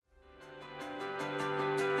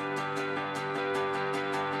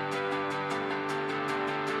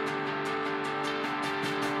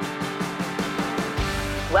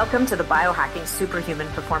Welcome to the Biohacking Superhuman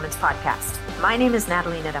Performance Podcast. My name is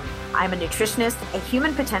Natalie Nidham. I'm a nutritionist, a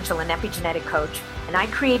human potential and epigenetic coach, and I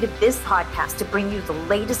created this podcast to bring you the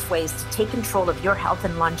latest ways to take control of your health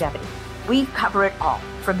and longevity. We cover it all,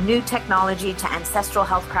 from new technology to ancestral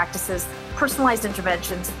health practices, personalized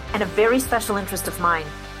interventions, and a very special interest of mine,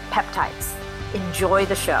 peptides. Enjoy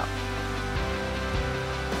the show.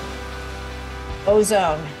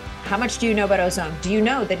 Ozone. How much do you know about ozone? Do you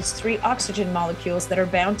know that it's 3 oxygen molecules that are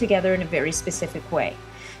bound together in a very specific way?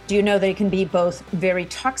 Do you know that it can be both very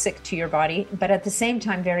toxic to your body, but at the same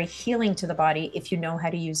time, very healing to the body if you know how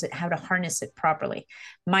to use it, how to harness it properly?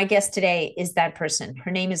 My guest today is that person.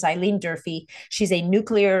 Her name is Eileen Durfee. She's a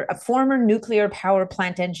former nuclear power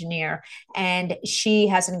plant engineer, and she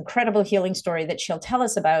has an incredible healing story that she'll tell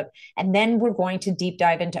us about. And then we're going to deep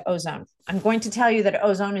dive into ozone. I'm going to tell you that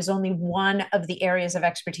ozone is only one of the areas of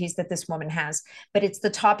expertise that this woman has, but it's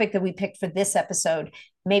the topic that we picked for this episode.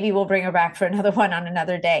 Maybe we'll bring her back for another one on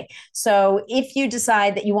another day. So if you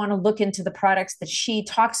decide that you want to look into the products that she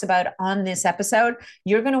talks about on this episode,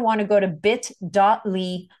 you're going to want to go to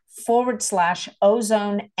bit.ly/ozone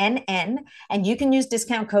NN, and you can use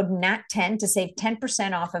discount code NAT10 to save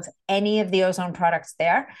 10% off of any of the ozone products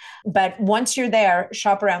there. But once you're there,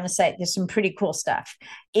 shop around the site. There's some pretty cool stuff.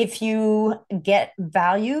 If you get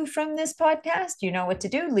value from this podcast, you know what to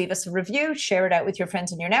do. Leave us a review, share it out with your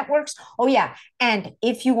friends and your networks. Oh yeah. And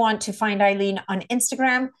if you want to find Eileen on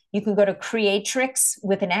Instagram, you can go to Creatrix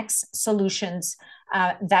with an X Solutions.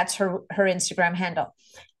 That's her Instagram handle.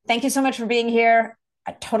 Thank you so much for being here.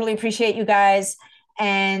 I totally appreciate you guys.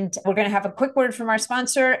 And we're going to have a quick word from our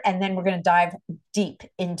sponsor, and then we're going to dive deep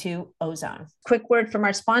into ozone. Quick word from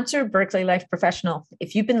our sponsor, Berkeley Life Professional.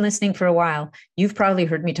 If you've been listening for a while, you've probably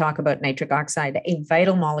heard me talk about nitric oxide, a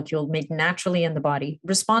vital molecule made naturally in the body,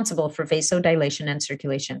 responsible for vasodilation and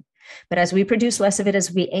circulation. But as we produce less of it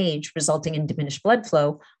as we age, resulting in diminished blood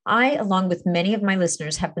flow, I, along with many of my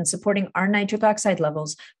listeners, have been supporting our nitric oxide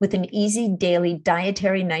levels with an easy daily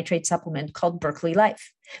dietary nitrate supplement called Berkeley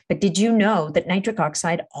Life. But did you know that nitric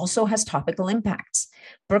oxide also has topical impacts?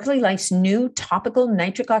 Berkeley Life's new topical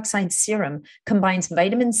nitric oxide serum combines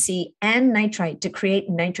vitamin C and nitrite to create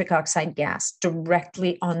nitric oxide gas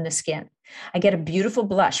directly on the skin. I get a beautiful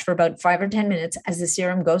blush for about 5 or 10 minutes as the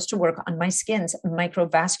serum goes to work on my skin's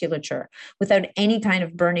microvasculature without any kind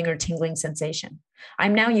of burning or tingling sensation.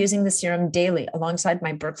 I'm now using the serum daily alongside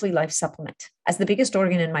my Berkeley Life supplement. As the biggest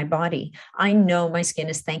organ in my body, I know my skin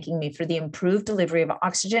is thanking me for the improved delivery of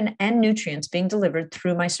oxygen and nutrients being delivered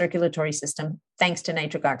through my circulatory system, thanks to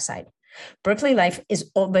nitric oxide. Berkeley Life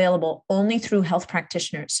is available only through health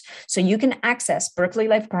practitioners. So you can access Berkeley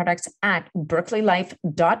Life products at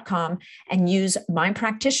berkeleylife.com and use my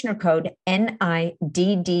practitioner code NIDDBL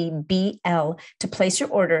to place your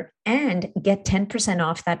order and get 10%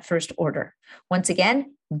 off that first order. Once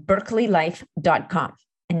again, berkeleylife.com.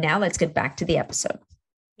 And now let's get back to the episode.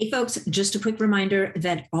 Hey folks, just a quick reminder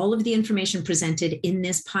that all of the information presented in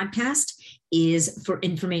this podcast is for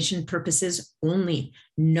information purposes only.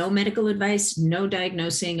 No medical advice, no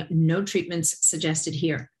diagnosing, no treatments suggested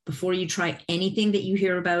here. Before you try anything that you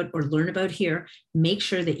hear about or learn about here, make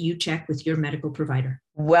sure that you check with your medical provider.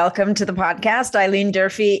 Welcome to the podcast, Eileen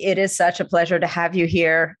Durfee. It is such a pleasure to have you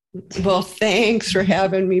here. Well, thanks for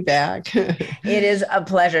having me back. It is a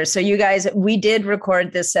pleasure. So you guys, we did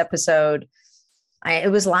record this episode.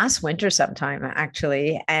 It was last winter sometime,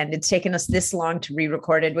 actually, and it's taken us this long to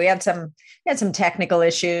re-record it. We had some technical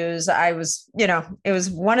issues. It was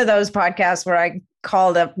one of those podcasts where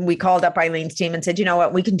we called up Eileen's team and said, you know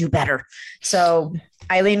what, we can do better. So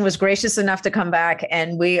Eileen was gracious enough to come back,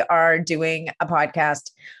 and we are doing a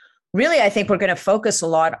podcast. Really, I think we're going to focus a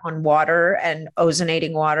lot on water and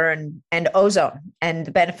ozonating water and ozone and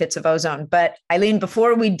the benefits of ozone. But Eileen,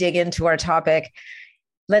 before we dig into our topic,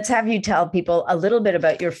 let's have you tell people a little bit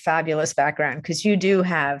about your fabulous background, because you do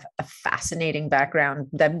have a fascinating background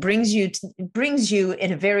that brings you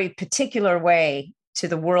in a very particular way to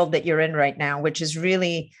the world that you're in right now, which is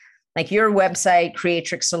really like your website,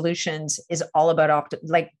 Creatrix Solutions, is all about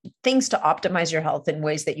things to optimize your health in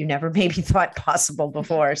ways that you never maybe thought possible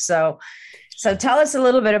before. So tell us a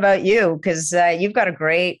little bit about you, because you've got a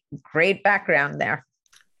great background there.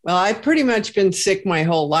 Well, I've pretty much been sick my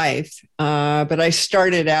whole life, but I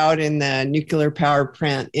started out in the nuclear power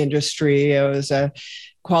plant industry. I was a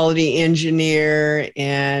quality engineer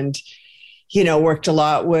and, worked a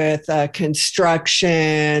lot with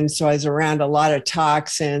construction. So I was around a lot of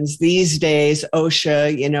toxins. These days,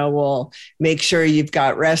 OSHA, will make sure you've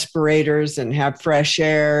got respirators and have fresh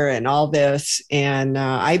air and all this. And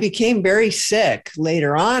I became very sick.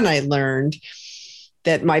 Later on, I learned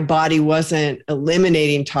that my body wasn't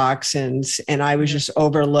eliminating toxins and I was just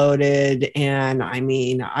overloaded. And I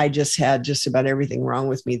mean, I just had just about everything wrong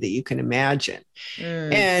with me that you can imagine.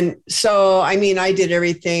 And so, I mean, I did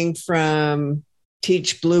everything from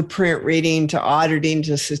teach blueprint reading to auditing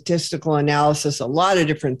to statistical analysis, a lot of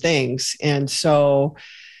different things. And so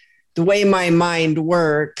the way my mind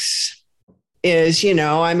works is, you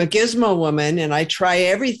know, I'm a gizmo woman and I try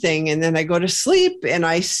everything and then I go to sleep and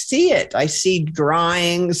I see it. I see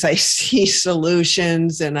drawings, I see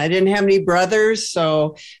solutions, and I didn't have any brothers.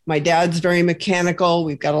 So my dad's very mechanical.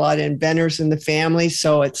 We've got a lot of inventors in the family.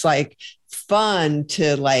 So it's like fun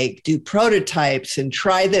to like do prototypes and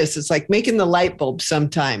try this. It's like making the light bulb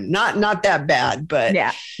sometime. Not that bad, but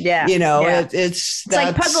you know, it's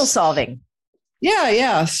like puzzle solving.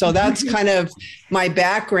 Yeah. So that's kind of my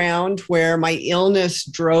background, where my illness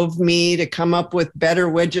drove me to come up with better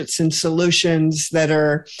widgets and solutions that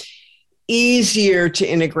are easier to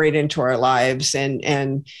integrate into our lives.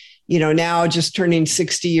 And you know, now just turning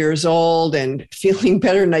 60 years old and feeling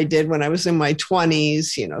better than I did when I was in my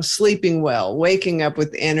 20s, you know, sleeping well, waking up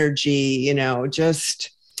with energy, you know, just,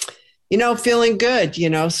 you know, feeling good, you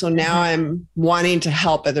know. So now I'm wanting to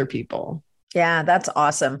help other people. Yeah, that's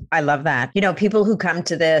awesome. I love that. You know, people who come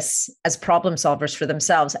to this as problem solvers for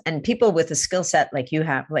themselves, and people with a skill set like you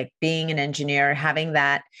have, like being an engineer, having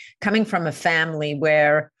that, coming from a family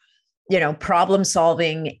where, you know, problem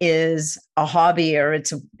solving is a hobby, or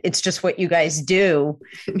it's just what you guys do.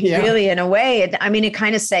 Really, in a way, I mean, it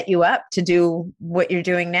kind of set you up to do what you're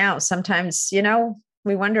doing now. Sometimes, you know,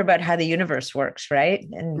 we wonder about how the universe works, right?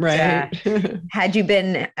 And had you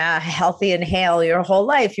been healthy and hale your whole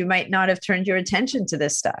life, you might not have turned your attention to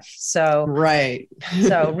this stuff. So,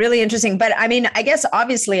 so really interesting. But I mean, I guess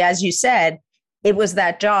obviously, as you said, it was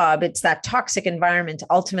that job, it's that toxic environment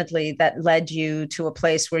ultimately that led you to a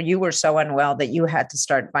place where you were so unwell that you had to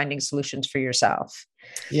start finding solutions for yourself.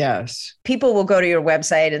 Yes. People will go to your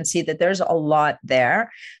website and see that there's a lot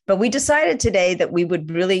there, but we decided today that we would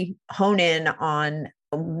really hone in on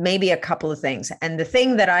maybe a couple of things. And the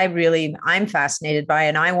thing that I'm fascinated by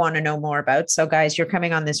and I want to know more about, so guys, you're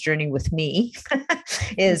coming on this journey with me,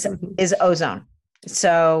 is ozone.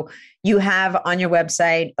 So you have on your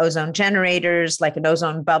website ozone generators, like an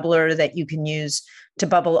ozone bubbler that you can use to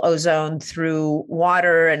bubble ozone through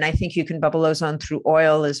water. And I think you can bubble ozone through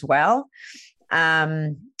oil as well.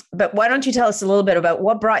 But why don't you tell us a little bit about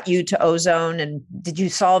what brought you to ozone, and did you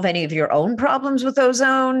solve any of your own problems with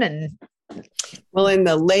ozone? And well, in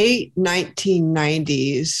the late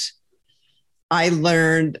 1990s, I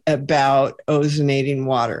learned about ozonating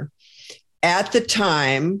water. At the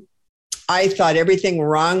time, I thought everything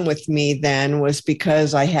wrong with me then was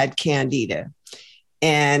because I had candida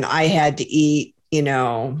and I had to eat, you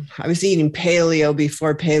know, I was eating paleo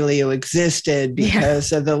before paleo existed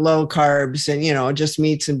because of the low carbs and, you know, just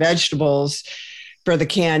meats and vegetables for the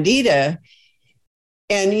candida.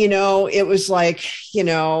 And, you know, it was like, you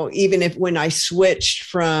know, even if when I switched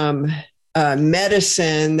from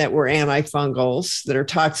medicine that were antifungals that are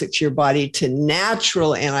toxic to your body to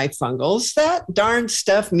natural antifungals, that darn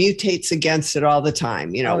stuff mutates against it all the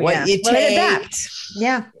time. You know, you take, it adapts.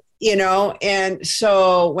 Yeah. You know, and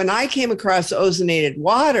so when I came across ozonated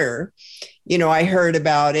water, you know, I heard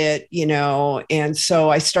about it, you know, and so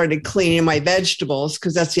I started cleaning my vegetables,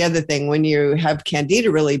 because that's the other thing. When you have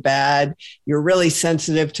candida really bad, you're really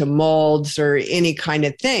sensitive to molds or any kind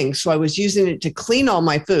of thing. So I was using it to clean all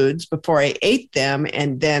my foods before I ate them,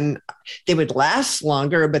 and then they would last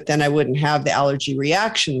longer, but then I wouldn't have the allergy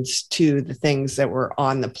reactions to the things that were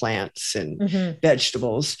on the plants and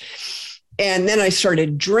vegetables. And then I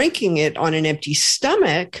started drinking it on an empty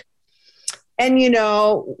stomach. And, you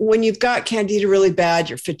know, when you've got candida really bad,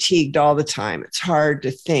 you're fatigued all the time. It's hard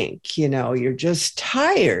to think, you know, you're just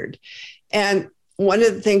tired. And one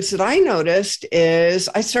of the things that I noticed is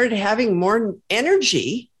I started having more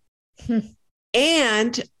energy.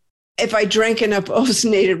 And if I drank enough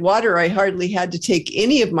ozonated water, I hardly had to take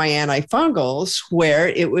any of my antifungals, where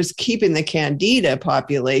it was keeping the candida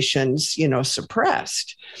populations, you know,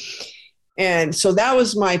 suppressed. And so that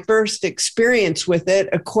was my first experience with it.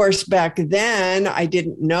 Of course, back then, I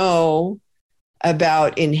didn't know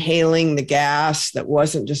about inhaling the gas that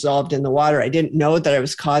wasn't dissolved in the water. I didn't know that I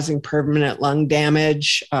was causing permanent lung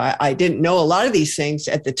damage. I didn't know a lot of these things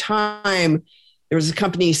at the time. There was a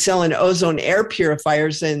company selling ozone air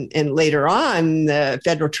purifiers, and later on, the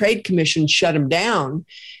Federal Trade Commission shut them down,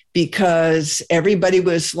 because everybody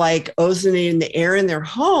was like ozonating the air in their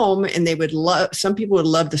home, and they would some people would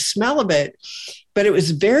love the smell of it, but it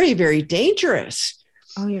was very, very dangerous.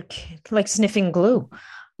 Oh, you're like sniffing glue.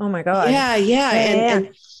 Oh my God. Yeah.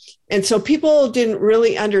 And so people didn't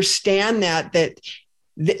really understand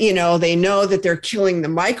you know, they know that they're killing the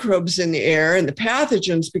microbes in the air and the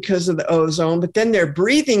pathogens because of the ozone, but then they're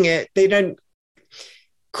breathing it. They don't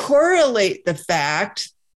correlate the fact,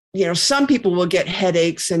 you know, some people will get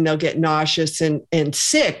headaches and they'll get nauseous and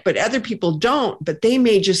sick, but other people don't, but they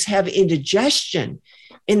may just have indigestion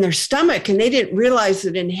in their stomach. And they didn't realize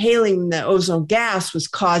that inhaling the ozone gas was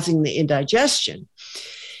causing the indigestion.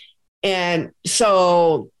 And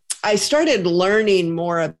so I started learning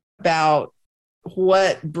more about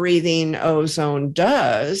what breathing ozone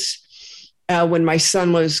does when my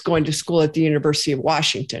son was going to school at the University of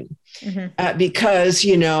Washington. Because,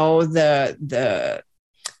 you know, the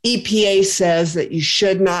EPA says that you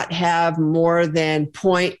should not have more than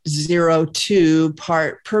 0.02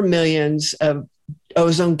 part per millions of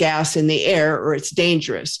ozone gas in the air or it's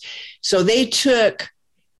dangerous. So they took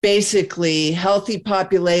basically healthy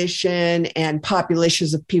population and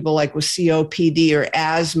populations of people like with COPD or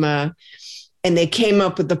asthma, and they came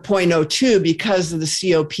up with the 0.02 because of the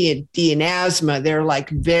COPD and asthma. They're like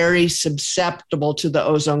very susceptible to the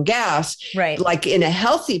ozone gas. Right. Like in a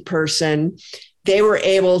healthy person, they were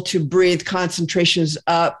able to breathe concentrations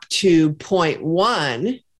up to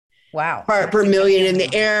 0.1 part per million in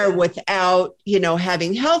the air without, you know,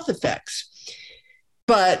 having health effects.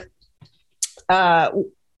 But,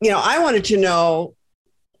 you know, I wanted to know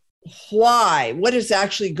what is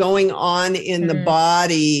actually going on in the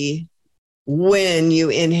body when you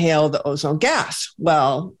inhale the ozone gas.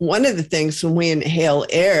 Well, one of the things when we inhale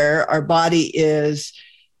air, our body is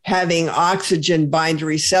having oxygen bind to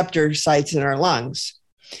receptor sites in our lungs.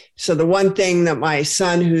 So the one thing that my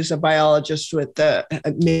son, who's a biologist with a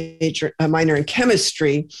minor in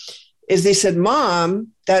chemistry, is they said, Mom,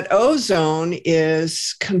 that ozone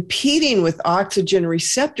is competing with oxygen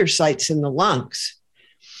receptor sites in the lungs.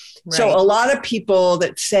 Right. So a lot of people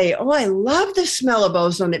that say, oh, I love the smell of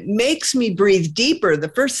ozone, it makes me breathe deeper. The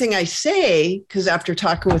first thing I say, because after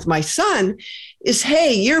talking with my son, is,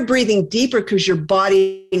 hey, you're breathing deeper because your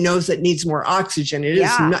body knows it needs more oxygen.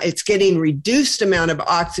 It's getting reduced amount of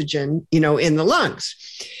oxygen, you know, in the lungs.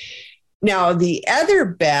 Now, the other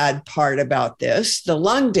bad part about this, the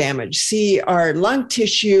lung damage, see, our lung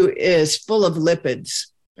tissue is full of lipids,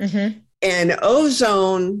 and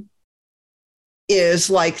ozone is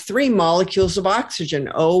like 3 molecules of oxygen,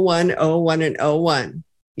 O1, O1, and O1.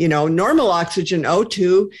 You know, normal oxygen,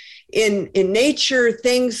 O2. In nature,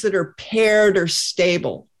 things that are paired or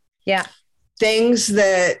stable. Yeah. Things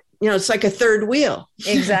that, you know, it's like a third wheel.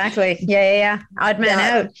 Exactly. Yeah. Odd man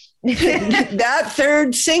out. That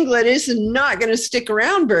third singlet is not going to stick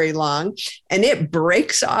around very long, and it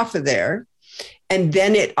breaks off of there. And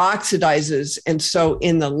then it oxidizes. And so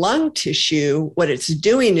in the lung tissue, what it's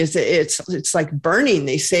doing is it's like burning.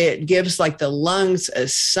 They say it gives like the lungs a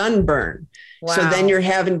sunburn. Wow. So then you're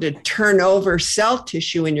having to turn over cell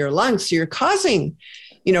tissue in your lungs. So you're causing,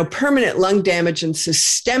 you know, permanent lung damage. And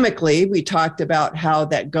systemically, we talked about how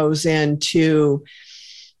that goes into,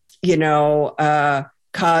 you know,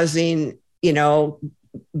 causing, you know,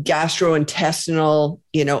 gastrointestinal,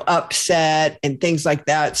 you know, upset and things like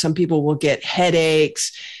that. Some people will get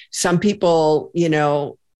headaches. Some people, you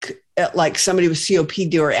know, like somebody with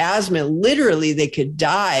COPD or asthma, literally they could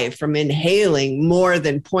die from inhaling more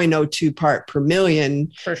than 0.02 part per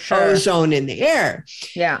million ozone in the air.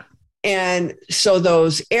 Yeah. And so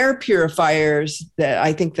those air purifiers that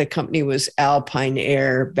I think the company was Alpine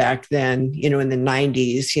Air back then, you know, in the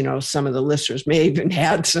 90s, you know, some of the listeners may even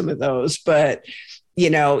had some of those, but you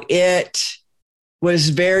know, it was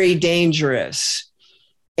very dangerous.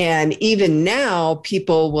 And even now,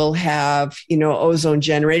 people will have, you know, ozone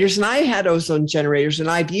generators. And I had ozone generators and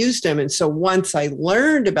I've used them. And so once I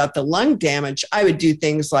learned about the lung damage, I would do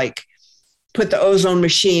things like put the ozone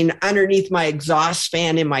machine underneath my exhaust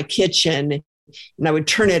fan in my kitchen, and I would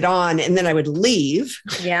turn it on and then I would leave.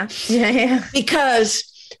 Yeah.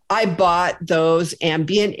 Because I bought those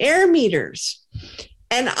ambient air meters.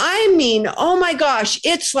 And I mean, oh my gosh,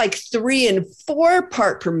 it's like 3 and 4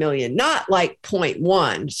 part per million, not like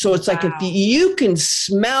 0.1. So it's like if you can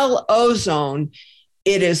smell ozone,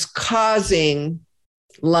 it is causing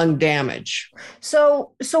lung damage.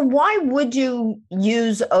 So why would you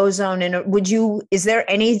use ozone? Is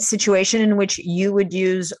there any situation in which you would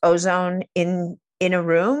use ozone in a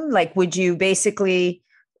room? Like, would you basically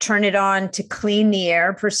turn it on to clean the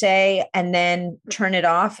air per se, and then turn it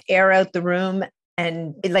off, air out the room?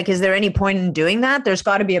 And like, is there any point in doing that? There's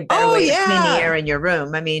got to be a better way to clean the air in your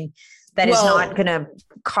room. I mean, that is not going to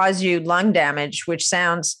cause you lung damage, which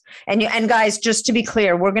sounds, and guys, just to be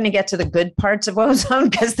clear, we're going to get to the good parts of ozone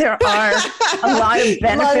because there are a lot of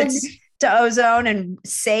benefits to ozone and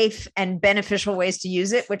safe and beneficial ways to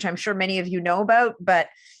use it, which I'm sure many of you know about. But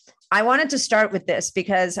I wanted to start with this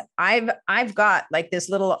because I've got like this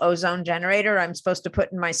little ozone generator I'm supposed to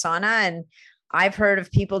put in my sauna, and I've heard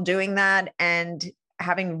of people doing that and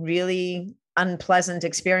having really unpleasant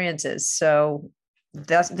experiences. So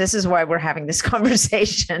this is why we're having this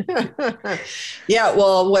conversation. Yeah,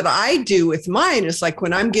 well, what I do with mine is like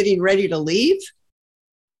when I'm getting ready to leave,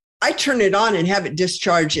 I turn it on and have it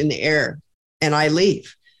discharge in the air and I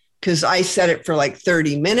leave because I set it for like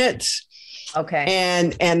 30 minutes. Okay.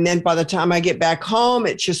 And then by the time I get back home,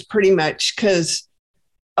 it's just pretty much because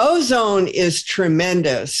ozone is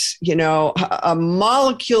tremendous. You know, a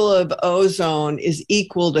molecule of ozone is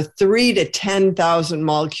equal to 3 to 10,000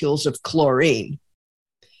 molecules of chlorine.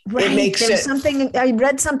 Right. It makes There's something, I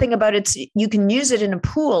read something about it. You can use it in a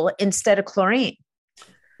pool instead of chlorine.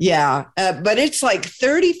 Yeah, but it's like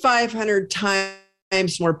 3,500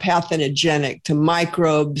 times more pathogenic to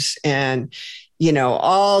microbes and, you know,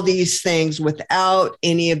 all these things without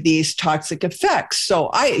any of these toxic effects. So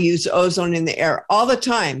I use ozone in the air all the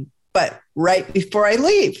time, but right before I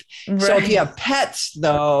leave. Right. So if you have pets,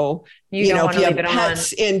 though, you know, if you have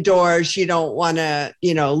pets indoors, you don't want to,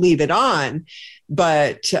 you know, leave it on.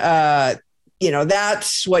 But, you know,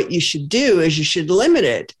 that's what you should do is you should limit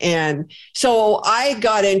it. And so I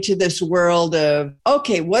got into this world of,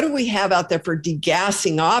 okay, what do we have out there for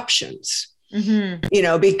degassing options? Mm-hmm. You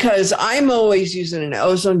know, because I'm always using an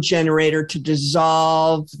ozone generator to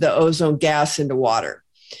dissolve the ozone gas into water.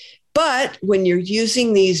 But when you're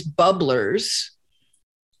using these bubblers,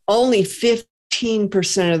 only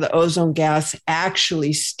 15% of the ozone gas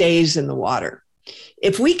actually stays in the water.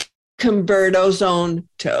 If we convert ozone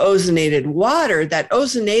to ozonated water, that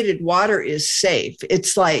ozonated water is safe.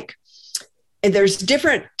 It's like, and there's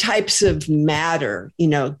different types of matter, you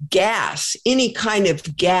know, gas, any kind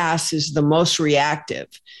of gas is the most reactive.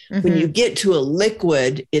 Mm-hmm. When you get to a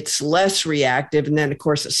liquid, it's less reactive. And then of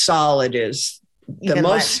course a solid is the even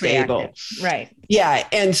most stable. Reactive. Right. Yeah.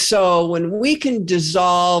 And so when we can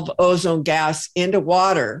dissolve ozone gas into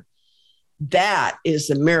water, that is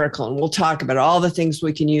a miracle. And we'll talk about all the things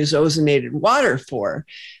we can use ozonated water for.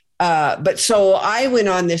 But so I went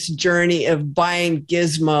on this journey of buying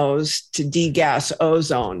gizmos to degas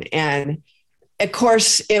ozone. And of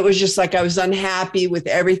course, it was just like I was unhappy with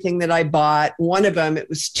everything that I bought. One of them, it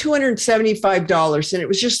was $275. And it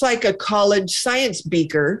was just like a college science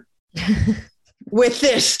beaker with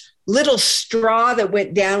this little straw that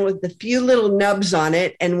went down with a few little nubs on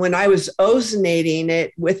it. And when I was ozonating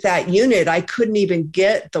it with that unit, I couldn't even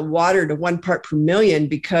get the water to 1 part per million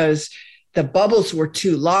because the bubbles were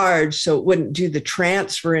too large. So it wouldn't do the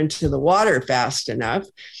transfer into the water fast enough.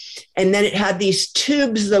 And then it had these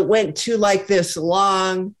tubes that went to like this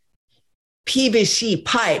long PVC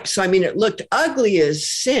pipe. So, I mean, it looked ugly as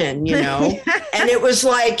sin, you know, and it was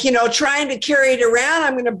like, you know, trying to carry it around.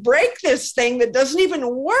 I'm going to break this thing that doesn't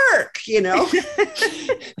even work, you know?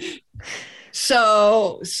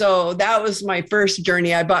 So that was my first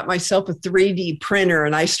journey. I bought myself a 3D printer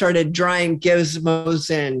and I started drawing gizmos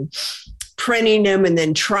and printing them and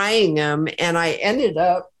then trying them. And I ended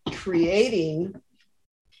up creating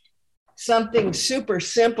something super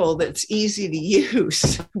simple that's easy to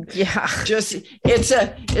use. Yeah. Just it's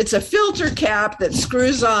a filter cap that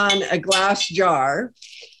screws on a glass jar.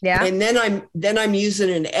 Yeah. And then I'm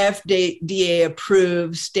using an FDA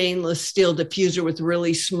approved stainless steel diffuser with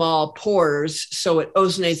really small pores so it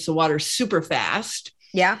ozonates the water super fast.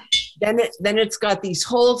 Yeah. Then it's got these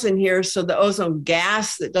holes in here so the ozone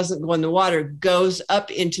gas that doesn't go in the water goes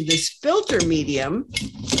up into this filter medium.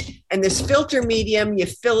 And this filter medium, you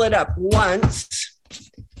fill it up once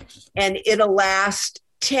and it'll last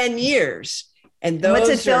 10 years. And what's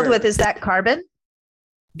it filled with? Is that carbon?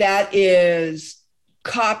 That is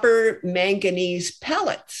copper manganese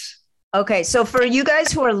pellets. Okay. So for you guys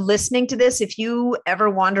who are listening to this, if you ever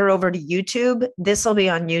wander over to YouTube, this will be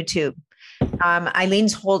on YouTube.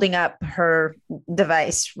 Eileen's holding up her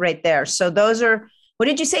device right there. So those are, what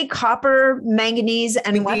did you say? Copper, manganese,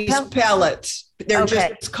 and what? Pellets. They're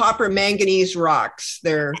just copper manganese rocks.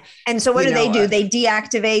 And so what do they do? They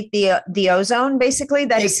deactivate the ozone, basically,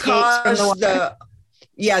 that escapes from the water?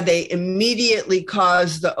 They immediately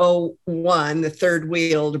cause the O1, the third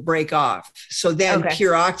wheel, to break off. So then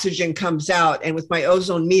pure oxygen comes out. And with my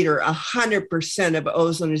ozone meter, 100% of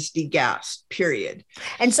ozone is degassed, period.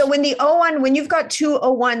 And so when the O1, when you've got two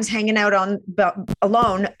O1s hanging out on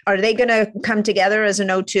alone, are they going to come together as an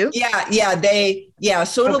O2? Yeah.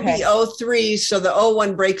 So it'll be O3. So the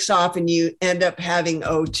O1 breaks off and you end up having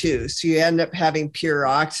O2. So you end up having pure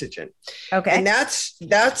oxygen. Okay. And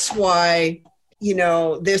that's why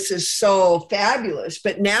this is so fabulous,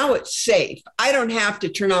 but now it's safe. I don't have to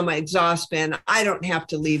turn on my exhaust fan. I don't have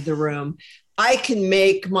to leave the room. I can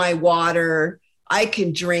make my water. I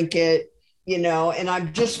can drink it, and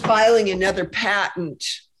I'm just filing another patent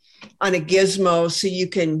on a gizmo so you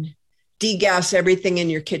can degas everything in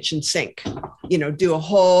your kitchen sink, do a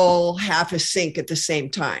whole half a sink at the same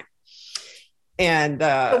time. And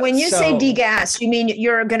but when you say degas, you mean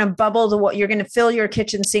you're going to bubble you're going to fill your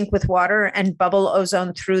kitchen sink with water and bubble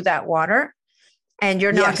ozone through that water, and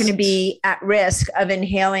you're not going to be at risk of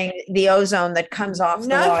inhaling the ozone that comes off the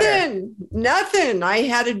water. Nothing. I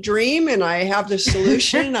had a dream and I have the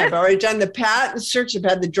solution. I've already done the patent search. I've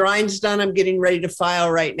had the drawings done. I'm getting ready to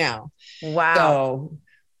file right now. Wow. So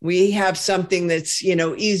we have something that's,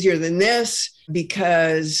 easier than this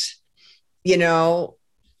because,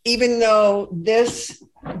 even though this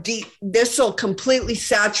will completely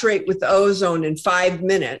saturate with ozone in 5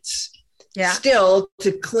 minutes, still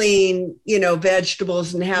to clean,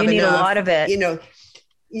 vegetables and have you need a lot of it. You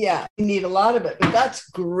need a lot of it, but that's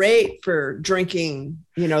great for drinking,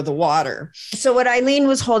 the water. So what Eileen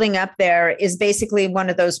was holding up there is basically one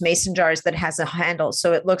of those mason jars that has a handle.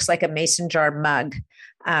 So it looks like a mason jar mug.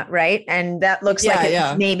 Right. And that looks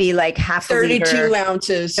like maybe like half 32 a liter,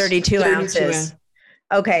 ounces, 32 ounces.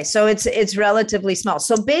 Okay. So it's relatively small.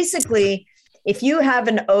 So basically, if you have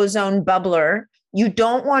an ozone bubbler, you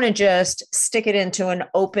don't want to just stick it into an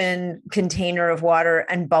open container of water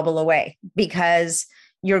and bubble away, because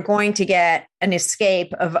you're going to get an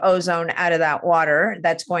escape of ozone out of that water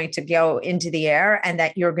that's going to go into the air and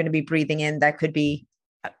that you're going to be breathing in. That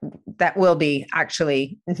will be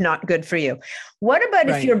actually not good for you. What about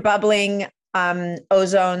if you're bubbling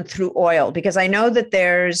ozone through oil? Because I know that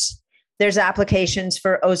there's applications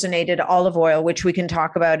for ozonated olive oil, which we can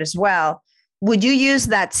talk about as well. Would you use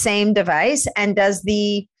that same device? And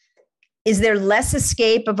is there less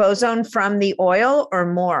escape of ozone from the oil or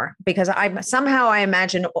more? Because I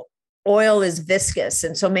imagine oil is viscous,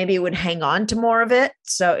 and so maybe it would hang on to more of it.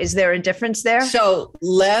 So is there a difference there? So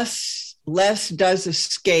less does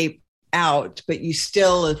escape out, but you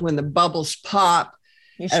still, when the bubbles pop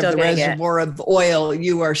out of the reservoir of oil,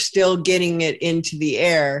 you are still getting it into the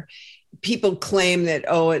air. People claim that,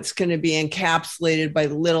 it's going to be encapsulated by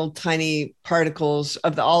little tiny particles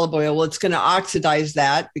of the olive oil. Well, it's going to oxidize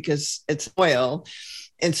that because it's oil.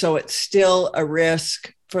 And so it's still a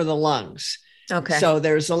risk for the lungs. Okay. So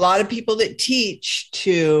there's a lot of people that teach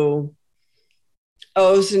to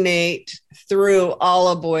ozonate through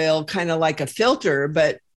olive oil, kind of like a filter.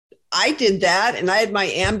 But I did that and I had my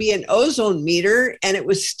ambient ozone meter and it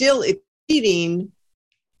was still exceeding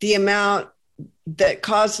the amount that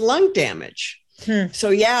caused lung damage. So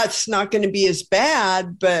it's not going to be as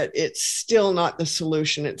bad, but it's still not the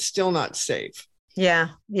solution. It's still not safe. Yeah.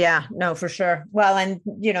 No, for sure. Well, and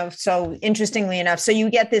so interestingly enough, so you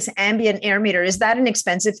get this ambient air meter. Is that an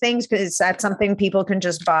expensive thing? Is that something people can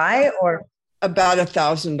just buy, or? About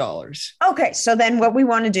 $1,000. Okay. So then what we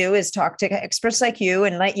want to do is talk to experts like you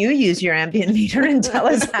and let you use your ambient meter and tell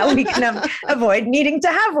us how we can avoid needing to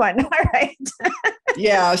have one. All right.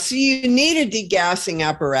 Yeah. So you need a degassing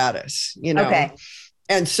apparatus, Okay.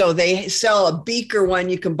 And so they sell a beaker one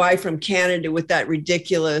you can buy from Canada with that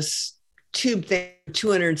ridiculous tube thing,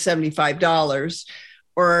 $275.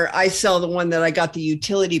 Or I sell the one that I got the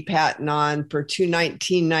utility patent on for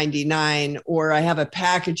 $219.99. Or I have a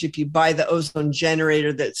package. If you buy the ozone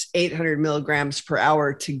generator that's 800 milligrams per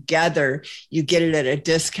hour together, you get it at a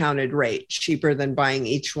discounted rate, cheaper than buying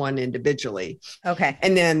each one individually. Okay.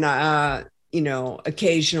 And then,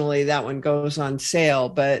 occasionally that one goes on sale.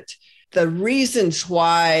 But the reasons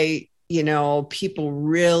why, people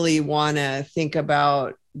really want to think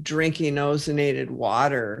about drinking ozonated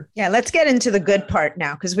water. Yeah, let's get into the good part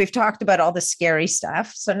now, because we've talked about all the scary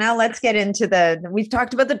stuff. So now let's get into we've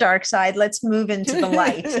talked about the dark side. Let's move into the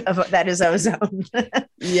light of that is ozone.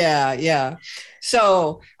 Yeah.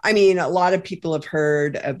 So, a lot of people have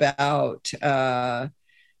heard about,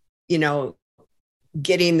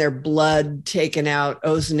 getting their blood taken out,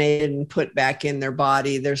 ozonated and put back in their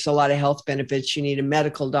body. There's a lot of health benefits. You need a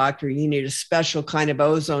medical doctor. You need a special kind of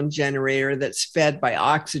ozone generator that's fed by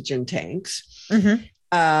oxygen tanks. Mm-hmm.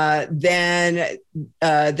 Then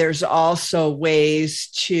there's also ways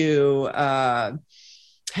to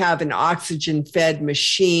have an oxygen fed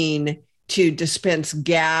machine to dispense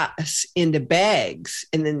gas into bags.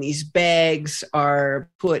 And then these bags are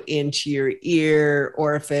put into your ear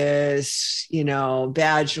orifice,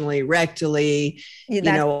 vaginally, rectally,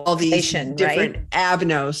 all these different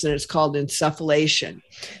avenues, and it's called insufflation.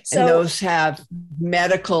 And those have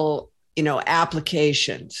medical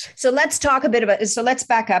applications. So let's talk a bit about, so let's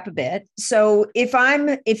back up a bit. So if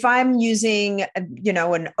I'm using,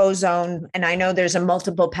 an ozone, and I know there's a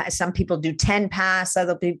multiple pass, some people do 10 pass,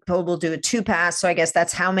 other people will do a 2 pass. So I guess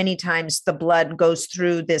that's how many times the blood goes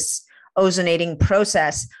through this ozonating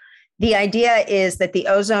process. The idea is that the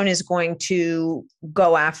ozone is going to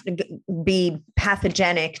be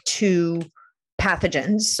pathogenic to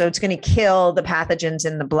pathogens. So it's going to kill the pathogens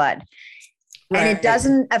in the blood. Right. And it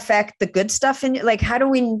doesn't affect the good stuff in, like, how do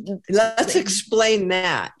we? Let's explain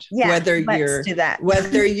that. Yeah,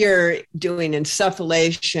 whether you're doing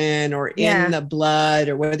insufflation or in the blood,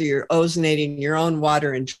 or whether you're ozonating your own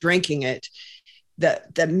water and drinking it.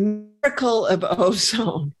 The miracle of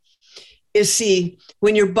ozone is, see,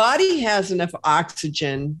 when your body has enough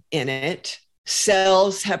oxygen in it,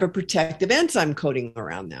 cells have a protective enzyme coating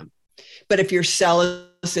around them. But if your cell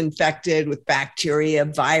is infected with bacteria,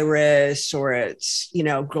 virus, or it's,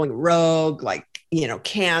 growing rogue, like,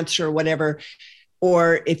 cancer or whatever,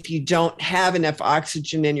 or if you don't have enough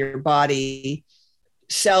oxygen in your body,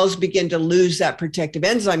 cells begin to lose that protective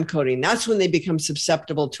enzyme coating. That's when they become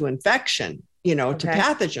susceptible to infection, to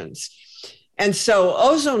pathogens. And so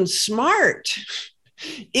ozone's smart.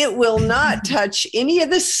 It will not touch any of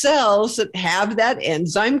the cells that have that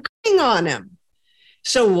enzyme coating on them.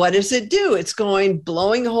 So what does it do? It's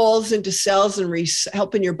blowing holes into cells and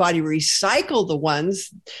helping your body recycle the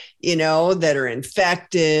ones, that are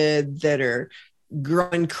infected, that are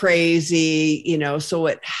growing crazy, so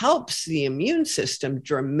it helps the immune system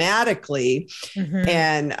dramatically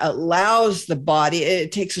and allows the body,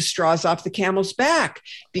 it takes the straws off the camel's back,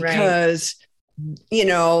 because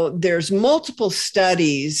there's multiple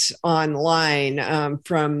studies online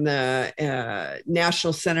from the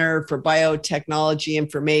National Center for Biotechnology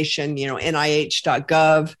Information,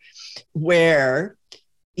 NIH.gov, where,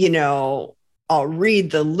 I'll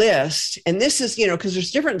read the list. And this is, because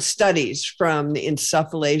there's different studies from the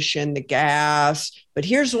insufflation, the gas, but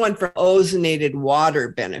here's one for ozonated water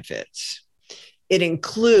benefits. It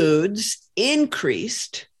includes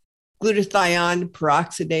increased glutathione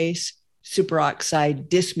peroxidase, superoxide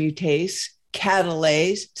dismutase,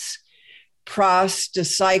 catalase,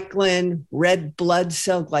 prostacyclin, red blood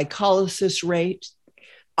cell glycolysis rate,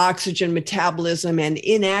 oxygen metabolism, and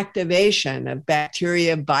inactivation of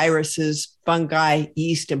bacteria, viruses, fungi,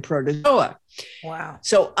 yeast, and protozoa. Wow.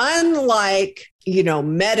 So unlike,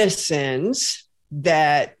 medicines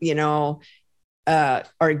that,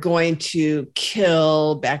 are going to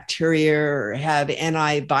kill bacteria or have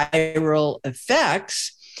antiviral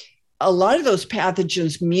effects, a lot of those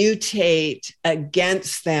pathogens mutate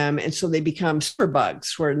against them. And so they become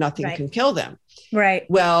superbugs where nothing can kill them. Right.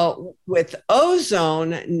 Well, with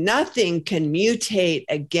ozone, nothing can mutate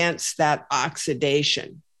against that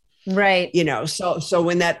oxidation. Right. So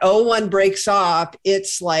when that O1 breaks off,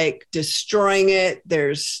 it's like destroying it.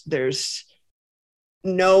 There's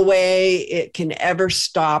no way it can ever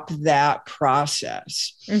stop that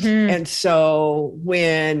process. And so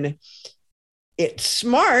when it's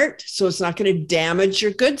smart, so it's not going to damage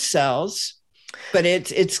your good cells, but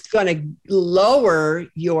it's going to lower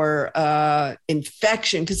your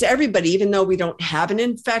infection, because everybody, even though we don't have an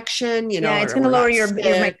infection, it's going to lower your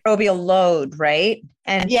microbial load, right?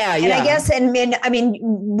 And I guess,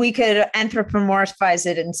 we could anthropomorphize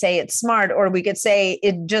it and say it's smart, or we could say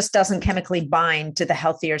it just doesn't chemically bind to the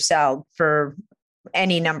healthier cell for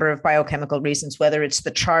any number of biochemical reasons, whether it's the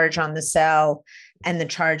charge on the cell and the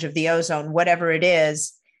charge of the ozone, whatever it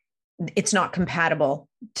is, it's not compatible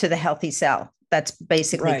to the healthy cell that's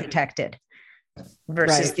basically protected,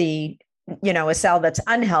 versus the, a cell that's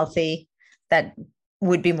unhealthy that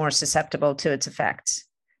would be more susceptible to its effects.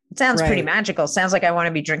 It sounds pretty magical. Sounds like I want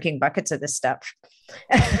to be drinking buckets of this stuff.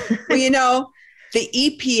 Well, the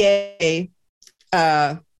EPA,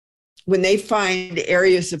 when they find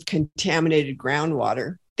areas of contaminated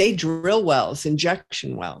groundwater, they drill wells,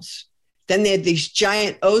 injection wells. Then they have these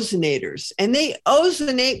giant ozonators, and they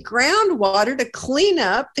ozonate groundwater to clean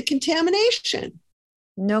up the contamination.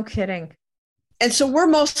 No kidding. And so we're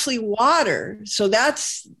mostly water. So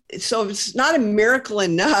it's not a miracle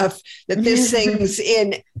enough that this thing's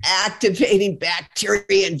activating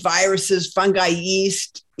bacteria and viruses, fungi,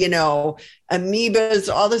 yeast,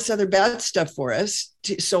 amoebas, all this other bad stuff for us.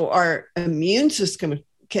 So our immune system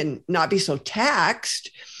can not be so taxed.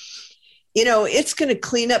 It's going to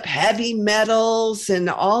clean up heavy metals and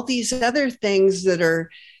all these other things that are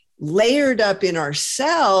layered up in our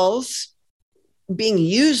cells, being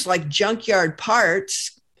used like junkyard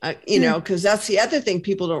parts, because that's the other thing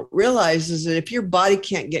people don't realize is that if your body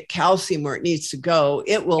can't get calcium where it needs to go,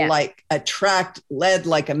 it will like attract lead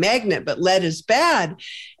like a magnet, but lead is bad.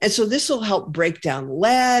 And so this will help break down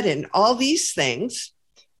lead and all these things,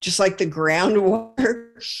 just like the groundwater,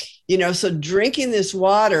 so drinking this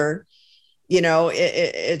water,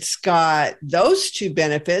 it's got those two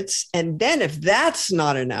benefits. And then if that's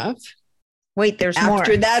not enough, wait, there's after more.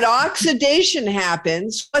 After that oxidation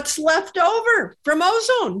happens, what's left over from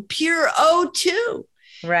ozone? Pure O2.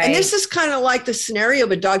 Right. And this is kind of like the scenario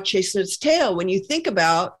of a dog chasing its tail. When you think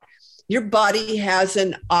about your body has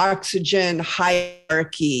an oxygen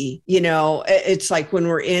hierarchy, it's like when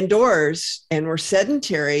we're indoors and we're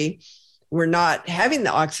sedentary, we're not having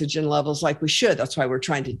the oxygen levels like we should. That's why we're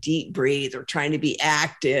trying to deep breathe or trying to be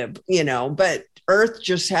active, but Earth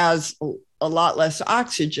just has a lot less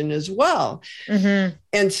oxygen as well. Mm-hmm.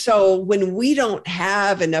 And so when we don't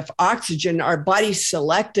have enough oxygen, our body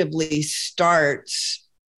selectively starts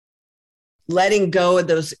letting go of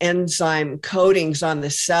those enzyme coatings on the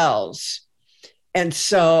cells. And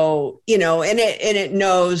so, and it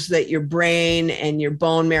knows that your brain and your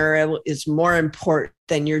bone marrow is more important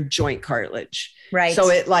than your joint cartilage. Right. So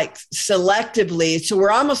it like selectively, so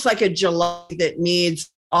we're almost like a jalopy that needs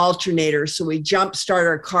alternator. So we jump start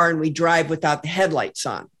our car and we drive without the headlights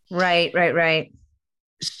on. Right.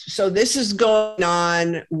 So this is going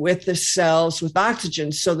on with the cells with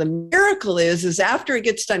oxygen. So the miracle is after it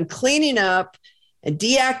gets done cleaning up and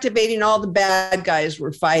deactivating all the bad guys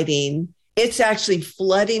we're fighting, it's actually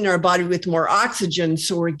flooding our body with more oxygen.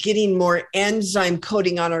 So we're getting more enzyme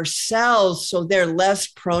coating on our cells. So they're less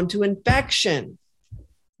prone to infection.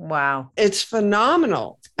 Wow. It's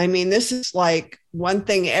phenomenal. I mean, this is like one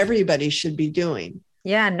thing everybody should be doing.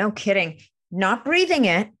 Yeah, no kidding. Not breathing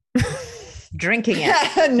it, drinking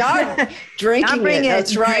it. Not drinking it.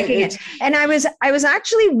 That's right. And I was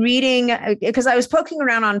actually reading, because I was poking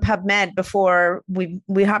around on PubMed before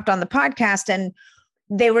we hopped on the podcast, and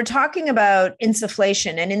they were talking about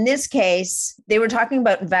insufflation. And in this case, they were talking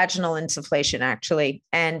about vaginal insufflation, actually.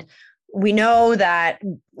 And we know that,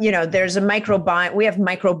 there's a microbiome. We have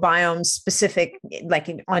microbiome specific, like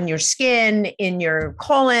on your skin, in your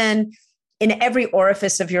colon, in every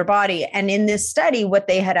orifice of your body. And in this study, what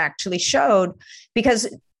they had actually showed,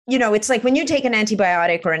 because, it's like when you take an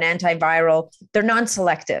antibiotic or an antiviral, they're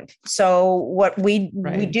non-selective. So what we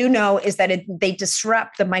do know is that they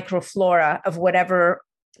disrupt the microflora of whatever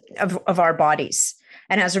of our bodies.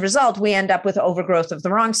 And as a result, we end up with overgrowth of the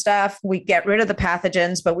wrong stuff. We get rid of the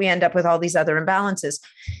pathogens, but we end up with all these other imbalances.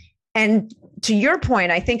 And to your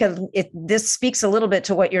point, I think this speaks a little bit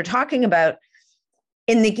to what you're talking about.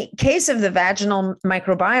 In the case of the vaginal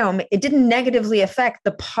microbiome, it didn't negatively affect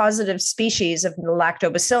the positive species of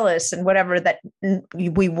lactobacillus and whatever that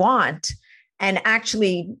we want, and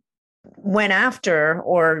actually went after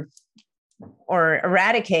or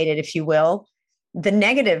eradicated, if you will, the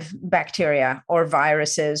negative bacteria or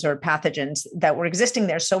viruses or pathogens that were existing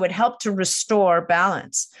there. So it helped to restore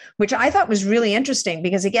balance, which I thought was really interesting,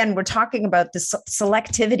 because again, we're talking about the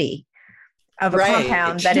selectivity of a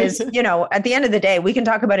compound that is, at the end of the day, we can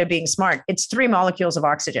talk about it being smart. It's 3 molecules of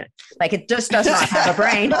oxygen. Like, it just does not have a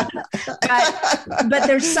brain, but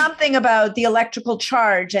there's something about the electrical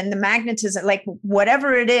charge and the magnetism, like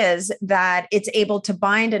whatever it is, that it's able to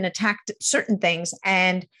bind and attack certain things.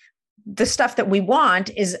 And the stuff that we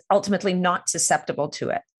want is ultimately not susceptible to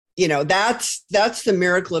it. That's the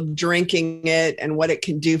miracle of drinking it and what it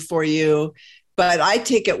can do for you. But I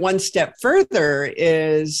take it one step further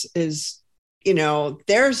is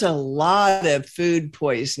there's a lot of food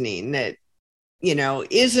poisoning that,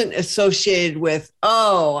 isn't associated with,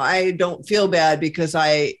 I don't feel bad because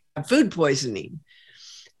I have food poisoning.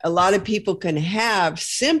 A lot of people can have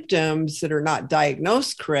symptoms that are not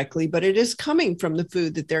diagnosed correctly, but it is coming from the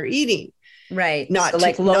food that they're eating. Right. Not to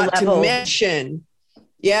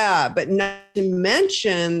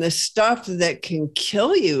mention the stuff that can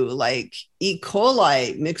kill you, like E.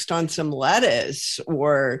 coli mixed on some lettuce,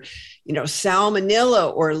 or,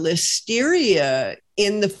 salmonella or listeria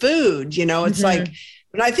in the food. It's like,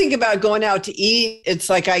 when I think about going out to eat, it's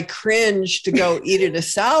like I cringe to go eat at a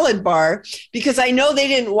salad bar, because I know they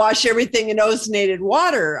didn't wash everything in ozonated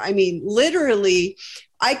water. I mean, literally,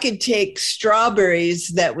 I could take strawberries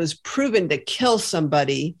that was proven to kill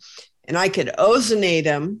somebody, and I could ozonate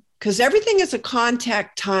them, because everything is a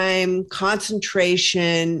contact time,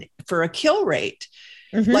 concentration for a kill rate.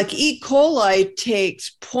 Mm-hmm. Like E. coli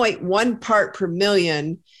takes 0.1 part per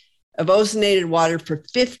million of ozonated water for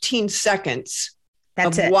 15 seconds.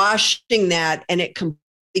 That's of washing that, and it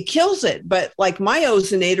kills it. But like my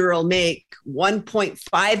ozonator will make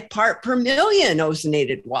 1.5 part per million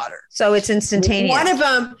ozonated water. So it's instantaneous.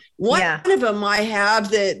 One of them I have,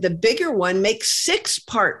 the bigger one makes 6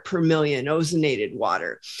 part per million ozonated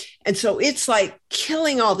water. And so it's like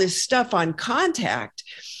killing all this stuff on contact.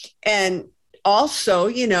 And also,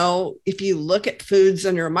 you know, if you look at foods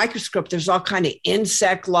under a microscope, there's all kind of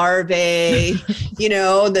insect larvae, you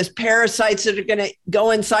know, there's parasites that are going to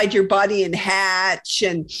go inside your body and hatch.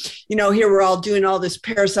 And, you know, here we're all doing all this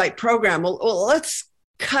parasite program. Well, let's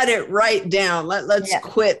cut it right down. Let's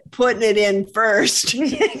quit putting it in first.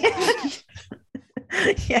 Yeah.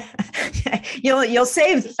 You'll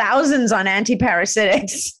save thousands on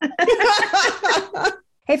antiparasitics.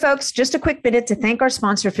 Hey folks, just a quick minute to thank our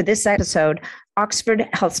sponsor for this episode, Oxford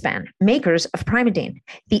Healthspan, makers of Primeadine,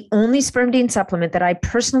 the only spermidine supplement that I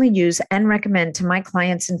personally use and recommend to my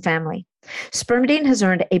clients and family. Spermidine has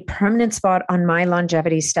earned a permanent spot on my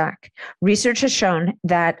longevity stack. Research has shown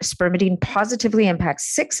that spermidine positively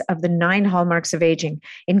impacts 6 of the 9 hallmarks of aging,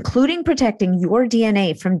 including protecting your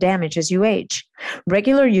DNA from damage as you age.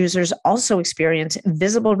 Regular users also experience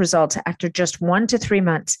visible results after just 1 to 3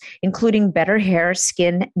 months, including better hair,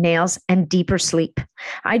 skin, nails, and deeper sleep.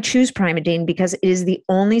 I choose Primeadine because it is the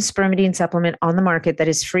only spermidine supplement on the market that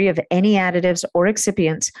is free of any additives or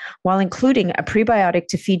excipients, while including a prebiotic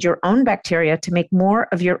to feed your own bacteria to make more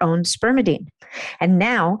of your own spermidine. And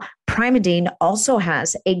now, Primeadine also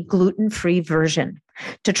has a gluten-free version.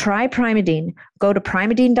 To try Primeadine, go to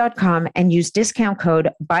Primeadine.com and use discount code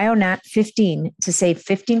BIONAT15 to save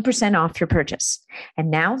 15% off your purchase. And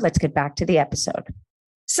now let's get back to the episode.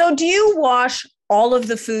 So do you wash all of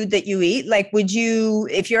the food that you eat? Like, would you,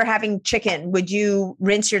 if you're having chicken, would you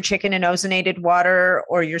rinse your chicken in ozonated water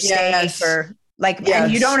or your steak or like,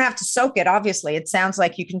 and you don't have to soak it, obviously. It sounds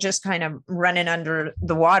like you can just kind of run it under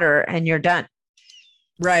the water and you're done.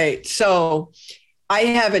 Right. So I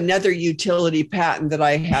have another utility patent that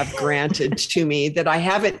I have granted to me that I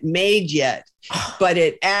haven't made yet, but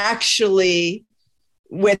it actually,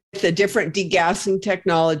 with a different degassing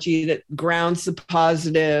technology that grounds the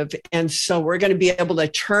positive. And so we're going to be able to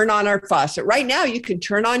turn on our faucet. Right now, you can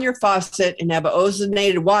turn on your faucet and have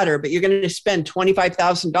ozonated water, but you're going to spend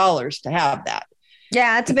 $25,000 to have that.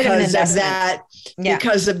 Yeah, it's a bit of an investment.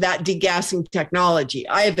 Because of that degassing technology.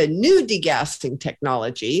 I have a new degassing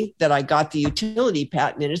technology that I got the utility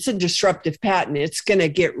patent, and it's a disruptive patent. It's going to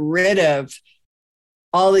get rid of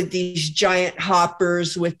all of these giant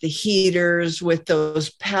hoppers with the heaters, with those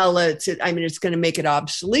pellets. It's going to make it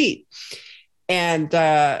obsolete. And,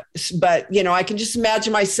 but, you know, I can just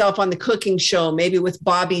imagine myself on the cooking show, maybe with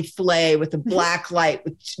Bobby Flay with a black light.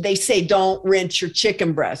 They say, don't rinse your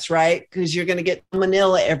chicken breasts, right? Because you're going to get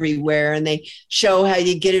salmonella everywhere. And they show how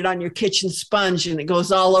you get it on your kitchen sponge and it goes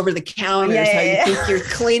all over the counters, you think you're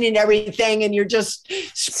cleaning everything and you're just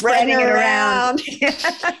spreading it around.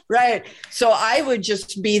 Right. So I would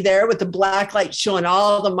just be there with the black light showing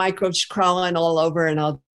all the microbes crawling all over, and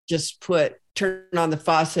I'll just turn on the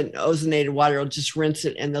faucet and ozonated water will just rinse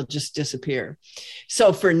it and they'll just disappear.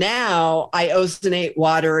 So for now, I ozonate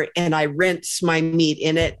water and I rinse my meat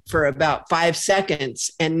in it for about 5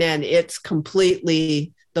 seconds. And then it's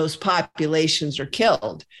completely, those populations are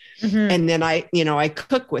killed. Mm-hmm. And then I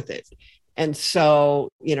cook with it. And so,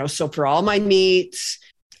 so for all my meats,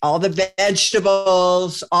 all the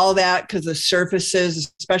vegetables, all that, because the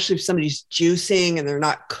surfaces, especially if somebody's juicing and they're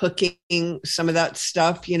not cooking some of that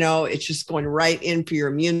stuff, it's just going right in for your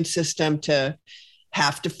immune system to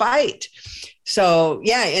have to fight. So,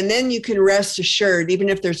 yeah. And then you can rest assured, even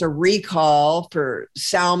if there's a recall for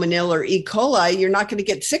salmonella or E. coli, you're not going to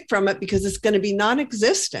get sick from it because it's going to be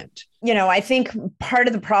non-existent. I think part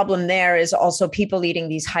of the problem there is also people eating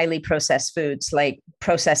these highly processed foods, like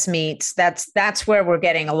processed meats. That's where we're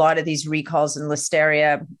getting a lot of these recalls and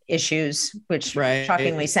listeria issues, which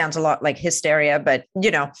shockingly sounds a lot like hysteria, but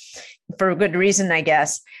for a good reason, I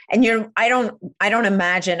guess. And I don't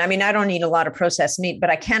imagine, I don't eat a lot of processed meat, but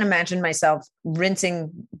I can't imagine myself rinsing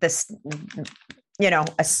this,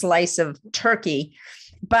 a slice of turkey.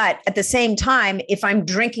 But at the same time, if I'm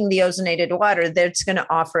drinking the ozonated water, that's going to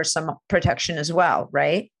offer some protection as well,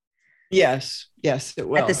 right? Yes, it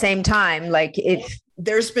will. At the same time,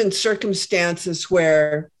 there's been circumstances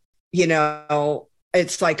where,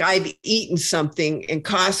 it's like I've eaten something and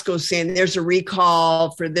Costco's saying there's a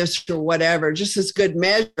recall for this or whatever, just as good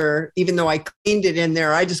measure, even though I cleaned it in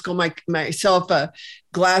there. I just go myself a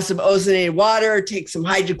glass of ozonated water, take some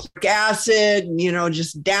hydrochloric acid, and,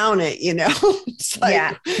 just down it, It's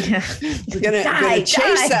like, we're going to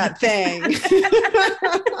chase that thing.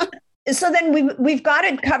 So then we've got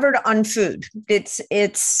it covered on food.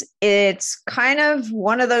 It's kind of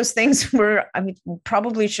one of those things where I mean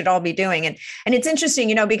probably should all be doing. And it's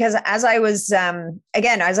interesting, because as I was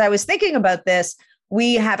as I was thinking about this,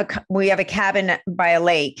 we have a cabin by a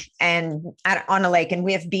lake and on a lake, and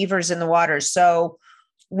we have beavers in the water. So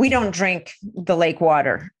we don't drink the lake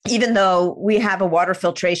water, even though we have a water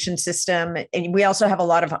filtration system. And we also have a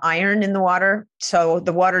lot of iron in the water. So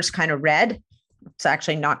the water's kind of red. It's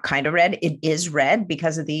actually not kind of red. It is red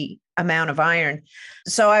because of the amount of iron.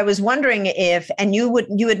 So I was wondering and you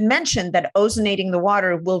had mentioned that ozonating the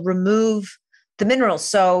water will remove the minerals.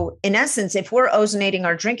 So in essence, if we're ozonating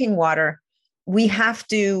our drinking water, we have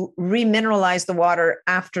to remineralize the water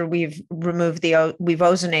after we've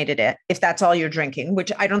ozonated it, if that's all you're drinking,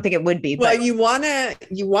 which I don't think it would be. Well, you want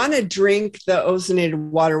to drink the ozonated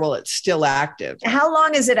water while it's still active. How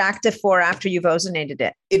long is it active for after you've ozonated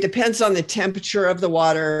it? It depends on the temperature of the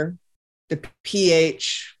water, the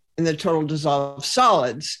pH, and the total dissolved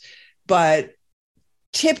solids. But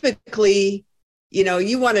typically,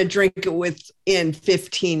 you want to drink it within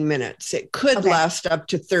 15 minutes. It could last up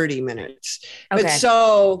to 30 minutes. Okay. But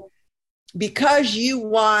so because you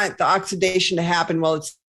want the oxidation to happen while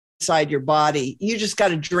it's inside your body, you just got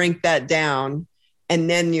to drink that down. And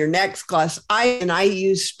then your next glass, I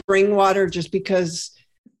use spring water just because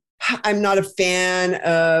I'm not a fan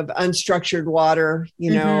of unstructured water,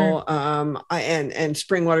 and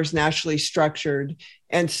spring water is naturally structured.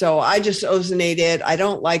 And so I just ozonate it. I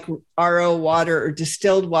don't like RO water or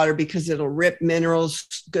distilled water because it'll rip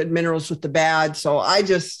good minerals with the bad. So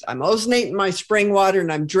I'm ozonating my spring water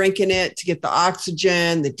and I'm drinking it to get the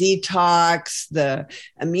oxygen, the detox, the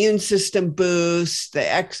immune system boost,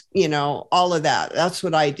 all of that. That's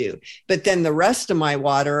what I do. But then the rest of my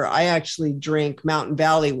water, I actually drink Mountain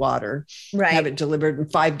Valley water. Right. Have it delivered in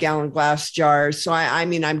 5-gallon glass jars. So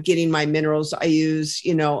I'm getting my minerals. I use,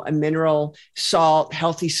 a mineral salt,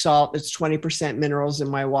 healthy salt that's 20% minerals in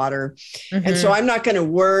my water. Mm-hmm. And so I'm not going to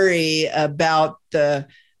worry about the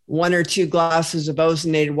 1 or 2 glasses of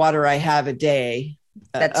ozonated water I have a day.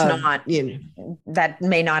 That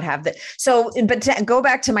may not have that. So, but to go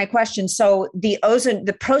back to my question. So the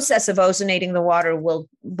process of ozonating the water will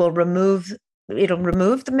remove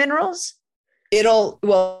the minerals?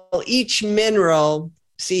 Each mineral,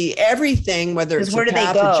 see everything, whether it's a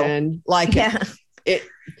pathogen,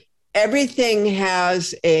 everything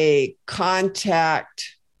has a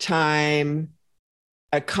contact time,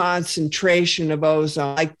 a concentration of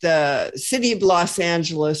ozone. Like the city of Los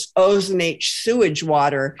Angeles ozonates sewage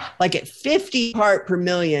water like at 50 part per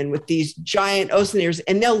million with these giant ozonators,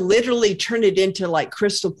 and they'll literally turn it into like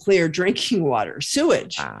crystal clear drinking water,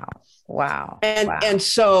 sewage. Wow. And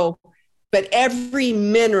so, but every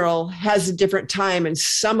mineral has a different time, and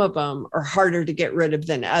some of them are harder to get rid of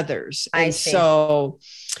than others. I see. So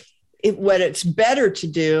what it's better to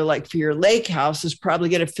do, like for your lake house, is probably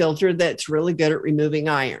get a filter that's really good at removing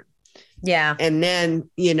iron. Yeah. And then,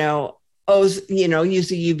 use a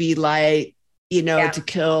UV light, to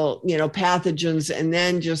kill, pathogens, and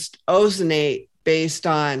then just ozonate based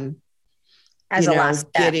on, as a last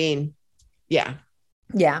step.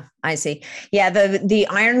 Yeah, I see. Yeah. The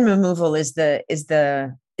iron removal it's the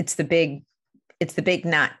big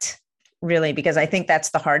nut, really, because I think that's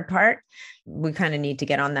the hard part. We kind of need to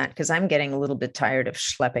get on that because I'm getting a little bit tired of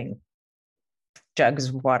schlepping jugs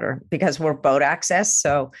of water because we're boat access.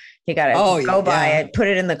 So you got to go buy it, put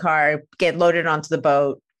it in the car, get loaded onto the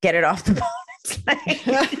boat, get it off the boat. It's like,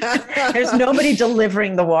 there's nobody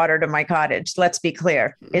delivering the water to my cottage. Let's be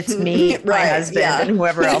clear. It's me, my husband, and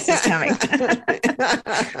whoever else is coming.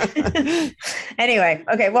 Anyway.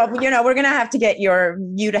 Okay. Well, we're going to have to get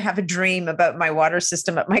you to have a dream about my water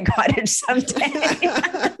system at my cottage someday.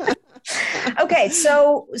 Okay.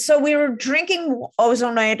 So we were drinking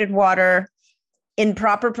ozonated water in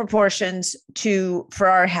proper proportions for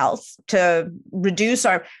our health, to reduce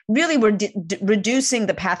we're reducing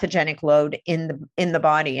the pathogenic load in the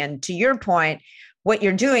body. And to your point, what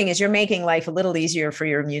you're doing is you're making life a little easier for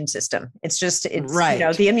your immune system. It's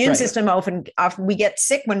right. The immune system often we get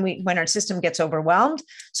sick when our system gets overwhelmed.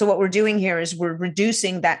 So what we're doing here is we're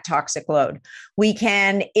reducing that toxic load. We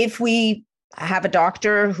can, if we have a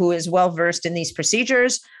doctor who is well versed in these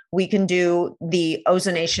procedures, we can do the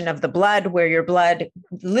ozonation of the blood, where your blood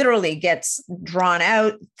literally gets drawn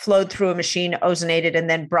out, flowed through a machine, ozonated, and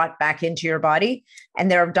then brought back into your body.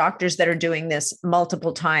 And there are doctors that are doing this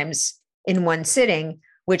multiple times in one sitting,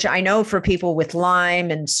 which I know for people with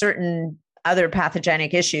Lyme and certain other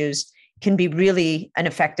pathogenic issues can be really an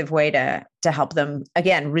effective way to help them,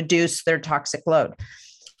 again, reduce their toxic load.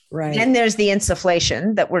 Right. Then there's the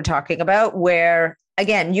insufflation that we're talking about, where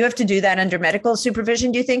Again, you have to do that under medical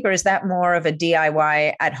supervision, do you think, or is that more of a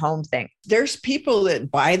DIY at home thing? There's people that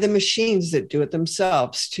buy the machines that do it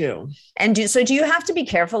themselves too. And do you have to be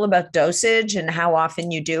careful about dosage and how often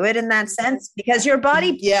you do it in that sense? Because your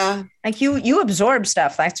body, like you absorb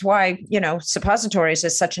stuff. That's why, suppositories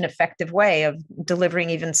is such an effective way of delivering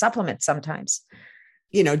even supplements sometimes.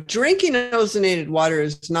 Drinking ozonated water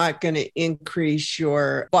is not going to increase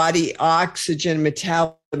your body oxygen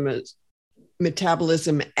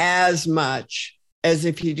metabolism as much as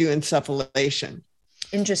if you do insufflation.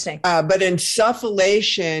 Interesting. But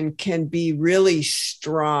insufflation can be really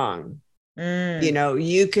strong.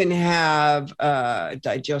 You can have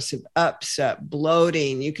digestive upset,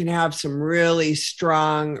 bloating. You can have some really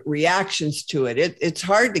strong reactions to it. It's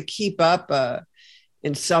hard to keep up a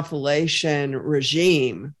insufflation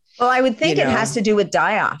regime. Well, I would think it has to do with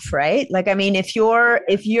die-off, right? Like, I mean, if you're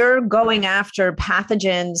going after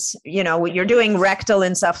pathogens, you're doing rectal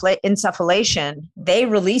insufflation, they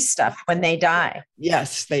release stuff when they die.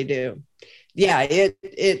 Yes, they do. Yeah,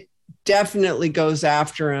 it definitely goes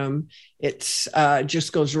after them. It's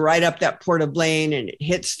just goes right up that portal vein and it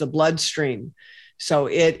hits the bloodstream. So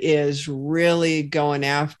it is really going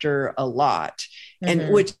after a lot.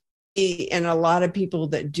 Mm-hmm. And a lot of people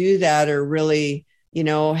that do that are really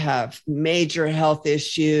have major health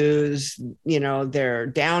issues, they're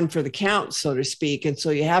down for the count, so to speak. And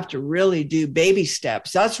so you have to really do baby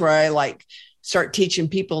steps. That's where I start teaching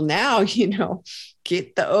people now,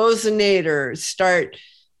 get the ozonator, start,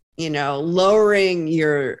 lowering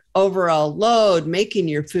your overall load, making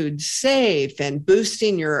your food safe and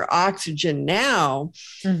boosting your oxygen now.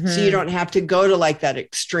 Mm-hmm. So you don't have to go to that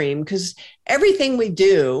extreme, because everything we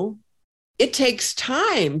do, it takes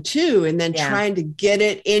time too. And then trying to get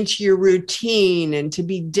it into your routine and to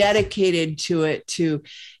be dedicated to it, to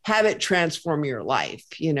have it transform your life,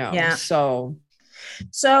 Yeah. So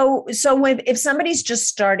if somebody's just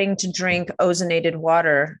starting to drink ozonated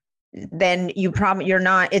water, then you're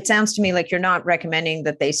not, it sounds to me like you're not recommending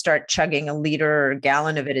that they start chugging a liter or a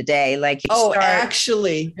gallon of it a day.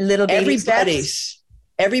 Actually, little baby steps.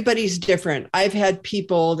 Everybody's different. I've had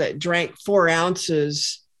people that drank 4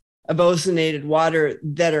 ounces of ozonated water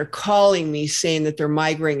that are calling me saying that their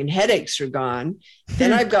migraine and headaches are gone.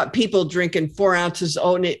 Then I've got people drinking 4 ounces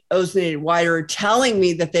ozonated water telling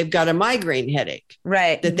me that they've got a migraine headache,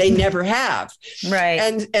 right? That they never have,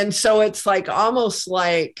 right? And so it's almost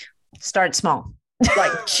start small,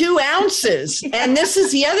 2 ounces. Yeah. And this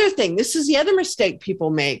is the other thing. This is the other mistake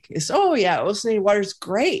people make is, ozonated water is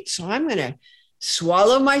great, so I'm going to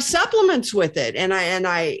swallow my supplements with it. And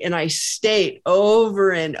I state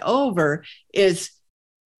over and over is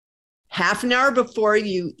half an hour before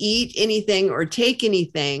you eat anything or take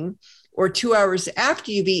anything, or 2 hours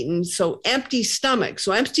after you've eaten. So empty stomach.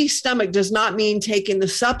 So empty stomach does not mean taking the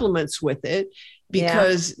supplements with it,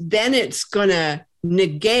 because then it's going to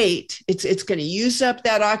negate, it's going to use up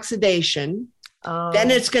that oxidation. Then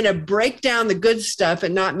it's going to break down the good stuff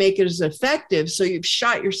and not make it as effective. So you've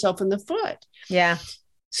shot yourself in the foot. Yeah.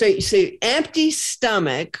 So you see empty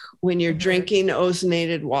stomach when you're drinking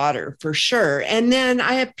ozonated water for sure. And then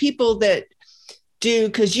I have people that do,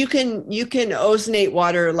 because you can ozonate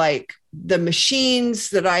water, like the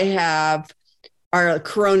machines that I have are a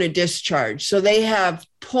Corona discharge. So they have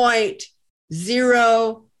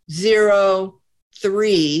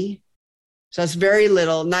 0.003. So that's very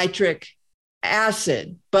little nitric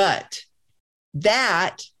acid, but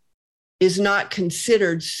that is not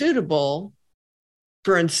considered suitable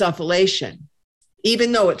for insufflation,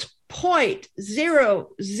 even though it's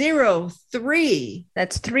 0.003.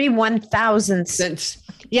 That's 3/1000.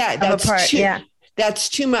 Yeah, that's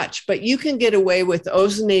too much. But you can get away with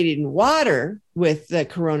ozonating water with the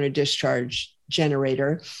Corona discharge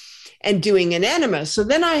generator and doing an enema. So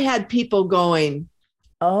then I had people going,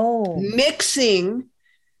 mixing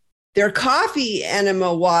their coffee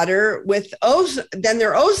enema water with then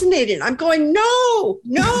they're ozonating. I'm going, no.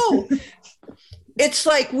 It's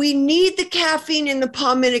we need the caffeine and the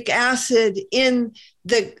palmitic acid in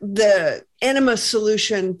the enema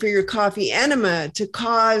solution for your coffee enema to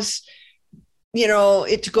cause,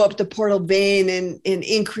 it to go up the portal vein and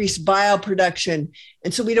increase bile production.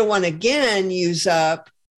 And so we don't want to, again, use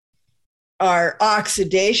up our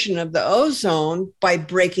oxidation of the ozone by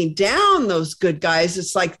breaking down those good guys.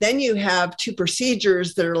 It's then you have 2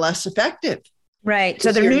 procedures that are less effective. Right.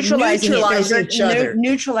 So they're neutralize each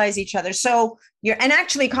other. So and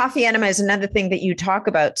actually coffee enema is another thing that you talk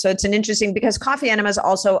about. So it's an interesting, because coffee enemas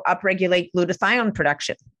also upregulate glutathione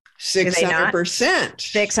production. 600%.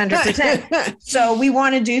 600%. So we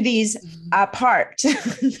want to do these apart.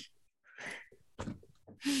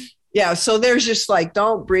 Yeah. So there's just like,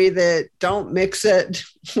 don't breathe it. Don't mix it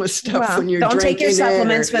with stuff when you're don't drinking take your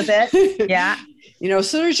supplements with it. Yeah.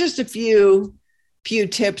 So there's just a few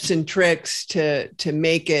tips and tricks to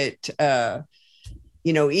make it,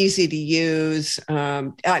 easy to use.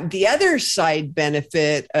 The other side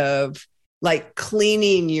benefit of like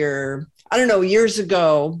cleaning I don't know, years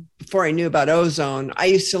ago, before I knew about ozone, I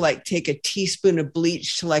used to like take a teaspoon of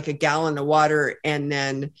bleach to like a gallon of water and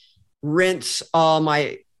then rinse all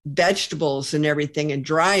my vegetables and everything and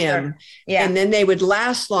dry them. Sure. Yeah. And then they would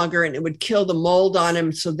last longer and it would kill the mold on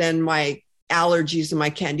them. So then my allergies and my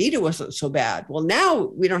candida wasn't so bad. Well,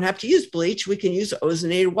 now we don't have to use bleach. We can use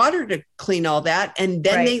ozonated water to clean all that. And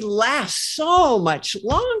then they last so much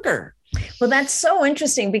longer. Well, that's so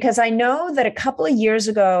interesting because I know that a couple of years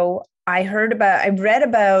ago, I read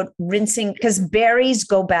about rinsing because berries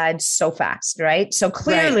go bad so fast, right? So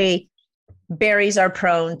clearly berries are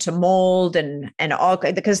prone to mold and all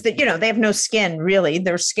because they have no skin really.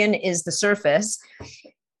 Their skin is the surface.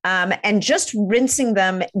 And just rinsing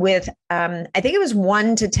them with, I think it was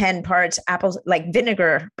 1 to 10 parts apple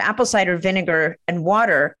cider vinegar and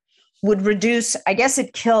water would reduce, I guess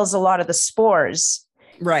it kills a lot of the spores.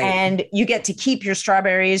 Right. And you get to keep your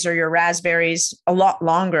strawberries or your raspberries a lot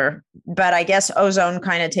longer. But I guess ozone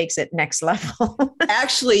kind of takes it next level.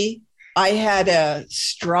 Actually, I had a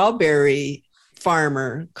strawberry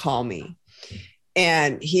farmer call me.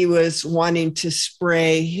 And he was wanting to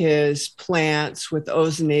spray his plants with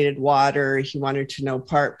ozonated water. He wanted to know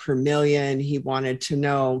part per million. He wanted to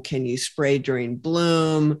know, can you spray during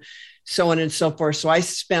bloom? So on and so forth. So I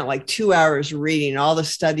spent like 2 hours reading all the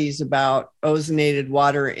studies about ozonated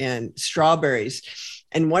water in strawberries.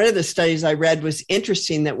 And one of the studies I read was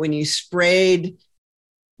interesting that when you sprayed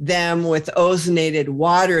them with ozonated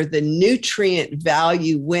water, the nutrient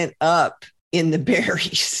value went up in the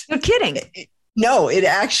berries. No kidding. No, it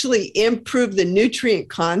actually improved the nutrient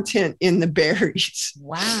content in the berries.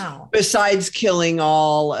 Wow. Besides killing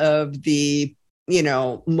all of the,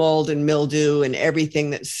 mold and mildew and everything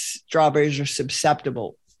that strawberries are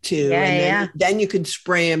susceptible to. Then you could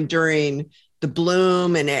spray them during the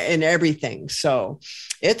bloom and everything. So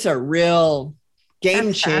it's a real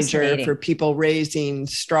game changer for people raising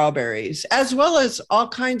strawberries, as well as all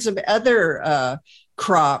kinds of other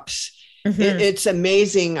crops. Mm-hmm. It's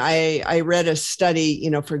amazing. I read a study,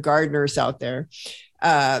 for gardeners out there.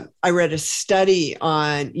 I read a study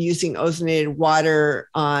on using ozonated water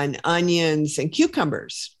on onions and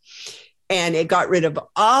cucumbers, and it got rid of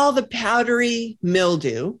all the powdery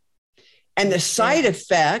mildew and the side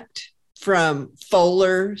effect from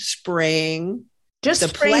foliar spraying. Just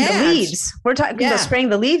spraying the leaves. We're talking about spraying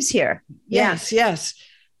the leaves here. Yes.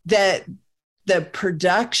 That the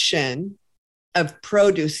production of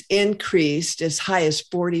produce increased as high as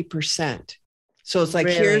 40%. So it's like,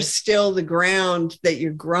 here's still the ground that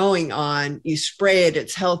you're growing on. You spray it,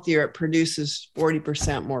 it's healthier. It produces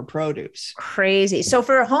 40% more produce. Crazy. So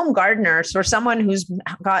for home gardeners or someone who's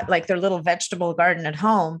got like their little vegetable garden at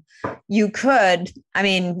home, we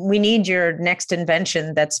need your next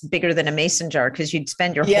invention that's bigger than a mason jar because you'd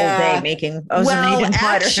spend your whole day making ozonated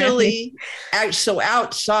water. So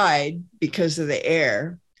outside, because of the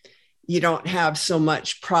air, you don't have so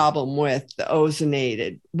much problem with the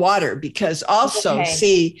ozonated water because also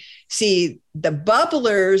see the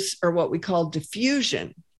bubblers are what we call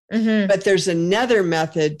diffusion, but there's another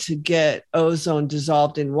method to get ozone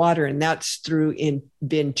dissolved in water, and that's through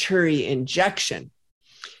Venturi injection.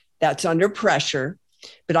 That's under pressure.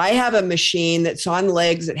 But I have a machine that's on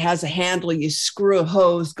legs. It has a handle. You screw a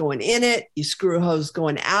hose going in it. You screw a hose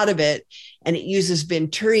going out of it. And it uses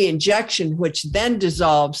Venturi injection, which then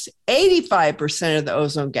dissolves 85% of the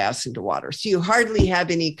ozone gas into water. So you hardly have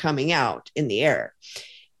any coming out in the air.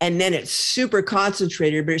 And then it's super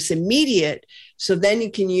concentrated, but it's immediate. So then you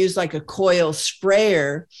can use like a coil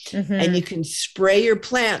sprayer and you can spray your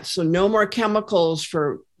plants. So no more chemicals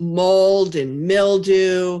for mold and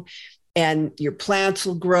mildew, and your plants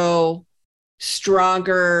will grow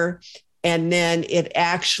stronger. And then it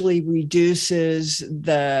actually reduces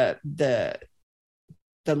the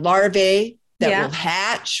larvae that will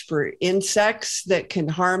hatch for insects that can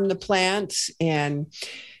harm the plants. And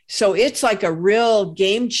so it's like a real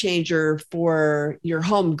game changer for your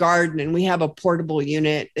home garden. And we have a portable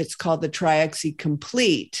unit. It's called the Trioxy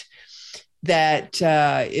Complete that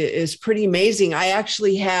is pretty amazing. I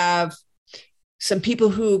actually have some people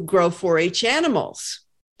who grow 4-H animals.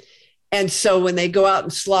 And so when they go out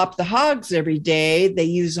and slop the hogs every day, they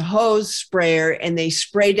use a hose sprayer and they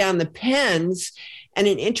spray down the pens. And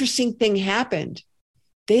an interesting thing happened.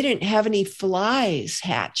 they didn't have any flies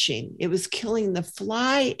hatching. It was killing the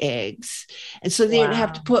fly eggs. And so they didn't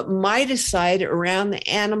have to put miticide around the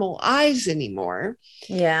animal eyes anymore.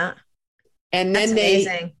 Yeah. And then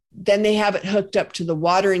they have it hooked up to the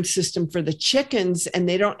watering system for the chickens, and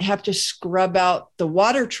they don't have to scrub out the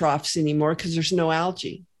water troughs anymore because there's no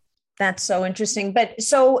algae. That's so interesting. But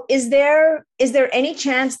so is there any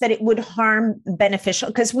chance that it would harm beneficial?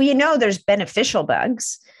 Because we know there's beneficial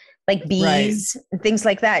bugs like bees and things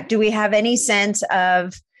like that. Do we have any sense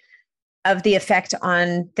of the effect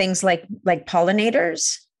on things like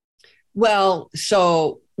pollinators? Well,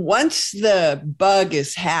 so once the bug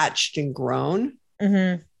is hatched and grown,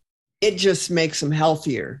 it just makes them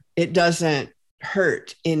healthier. It doesn't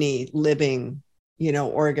hurt any living,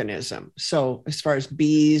 organism. So as far as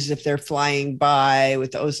bees, if they're flying by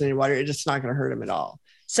with the ozonated water, it's not going to hurt them at all.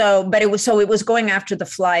 So, but it was going after the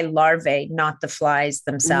fly larvae, not the flies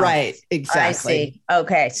themselves. Right. Exactly. I see.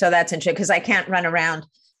 Okay. So that's interesting because I can't run around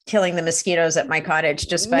killing the mosquitoes at my cottage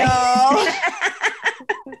just by. No.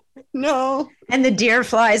 No. And the deer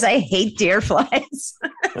flies. I hate deer flies.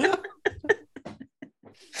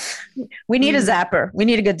 We need a zapper. We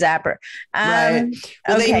need a good zapper. Right.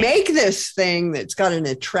 Well, They make this thing that's got an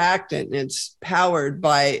attractant and it's powered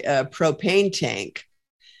by a propane tank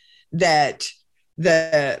that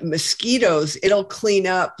the mosquitoes, it'll clean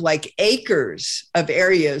up like acres of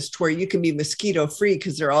areas to where you can be mosquito free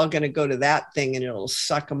because they're all going to go to that thing and it'll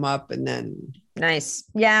suck them up and then. Nice.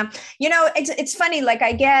 Yeah. It's funny. Like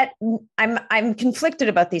I'm conflicted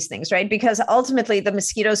about these things, right? Because ultimately the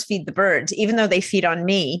mosquitoes feed the birds, even though they feed on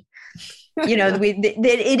me.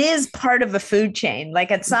 It is part of a food chain.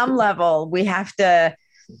 Like at some level we have to,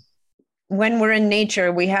 when we're in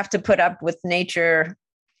nature, we have to put up with nature,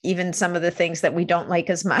 even some of the things that we don't like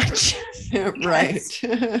as much. Right.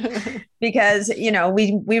 Because,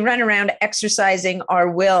 we run around exercising our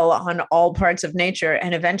will on all parts of nature,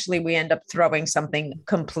 and eventually we end up throwing something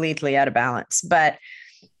completely out of balance. But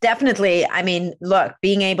definitely, I mean, look,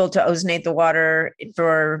 being able to ozonate the water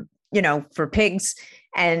for pigs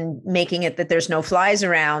and making it that there's no flies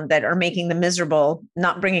around that are making them miserable,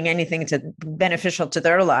 not bringing anything to beneficial to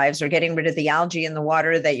their lives, or getting rid of the algae in the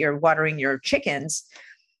water that you're watering your chickens,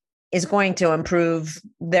 is going to improve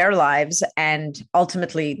their lives and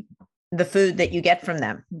ultimately the food that you get from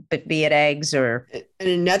them, but be it eggs or. And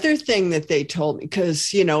another thing that they told me, because,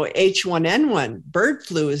 H1N1 bird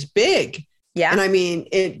flu is big. Yeah. And I mean,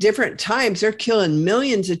 at different times, they're killing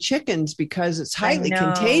millions of chickens because it's highly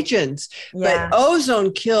contagious. Yeah. But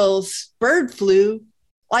ozone kills bird flu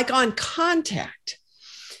like on contact.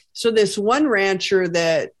 So this one rancher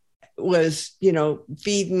that was,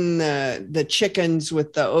 feeding the chickens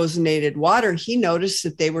with the ozonated water, he noticed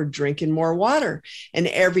that they were drinking more water. And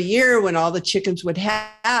every year when all the chickens would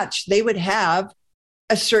hatch, they would have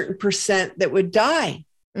a certain percent that would die.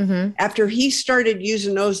 Mm-hmm. After he started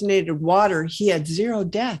using ozonated water, he had 0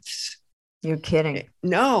 deaths. You're kidding.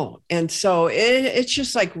 No. And so it's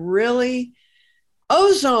just like really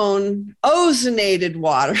ozonated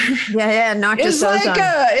water. Yeah. Not just ozone.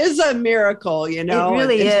 Is a miracle, It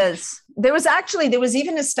really is. There was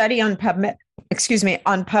even a study on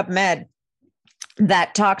PubMed,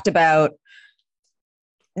 that talked about,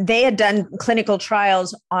 they had done clinical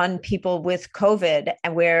trials on people with COVID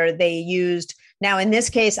and where they used, now in this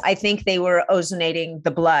case, I think they were ozonating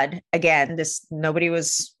the blood. Again, nobody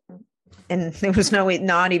was, and there was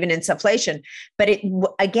not even insufflation, but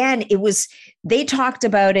they talked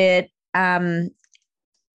about it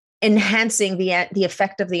enhancing the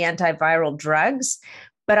effect of the antiviral drugs.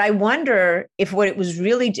 But I wonder if what it was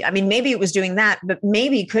really, maybe it was doing that, but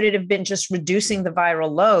maybe could it have been just reducing the viral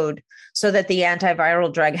load so that the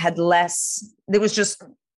antiviral drug had less,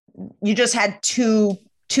 you just had two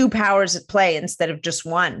powers at play instead of just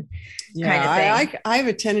one. Yeah, kind of thing. I have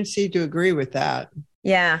a tendency to agree with that.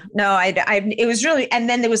 Yeah, no, it was really, and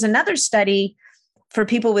then there was another study for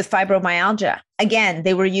people with fibromyalgia. Again,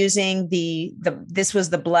 they were using this was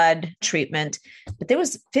the blood treatment, but there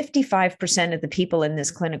was 55% of the people in this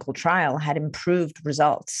clinical trial had improved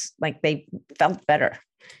results. Like they felt better.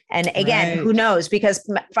 And again, Who knows? Because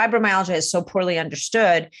fibromyalgia is so poorly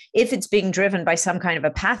understood. If it's being driven by some kind of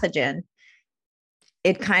a pathogen,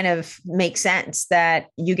 it kind of makes sense that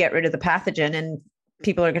you get rid of the pathogen and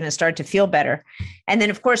people are going to start to feel better. And then,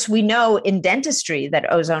 of course, we know in dentistry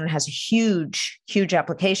that ozone has a huge, huge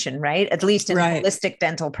application, right? At least in holistic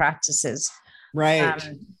dental practices. Right.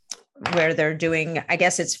 Where they're doing, I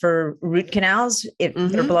guess it's for root canals,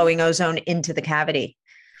 they're blowing ozone into the cavity.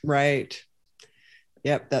 Right.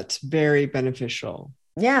 Yep. That's very beneficial.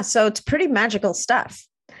 Yeah. So it's pretty magical stuff.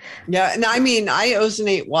 Yeah. And I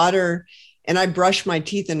ozonate water And I brush my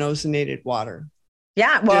teeth in ozonated water.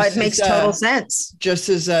 Yeah, well, it makes total sense. Just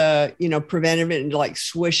as a, preventive and like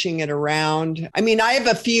swishing it around. I mean, I have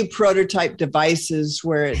a few prototype devices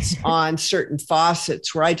where it's on certain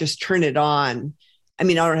faucets where I just turn it on. I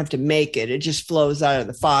mean, I don't have to make it. It just flows out of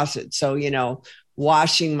the faucet. So,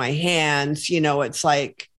 washing my hands, it's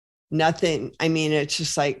like nothing. I mean, it's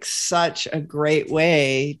just like such a great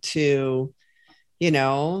way to,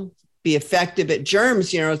 be effective at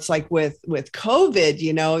germs. It's like with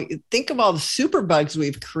COVID, think of all the super bugs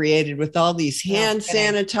we've created with all these hand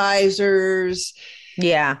sanitizers.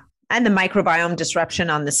 Yeah. And the microbiome disruption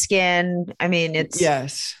on the skin. I mean,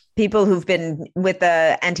 it's people who've been with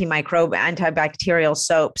the antibacterial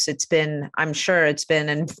soaps. I'm sure it's been,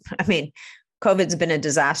 and I mean, COVID's been a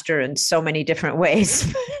disaster in so many different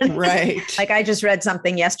ways. Right. Like I just read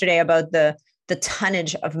something yesterday about the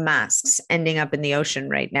tonnage of masks ending up in the ocean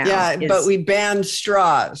right now. Yeah, but we banned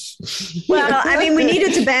straws. Well, I mean, we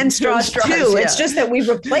needed to ban straws too. Yeah. It's just that we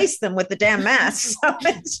replaced them with the damn masks. So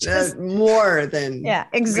it's just more than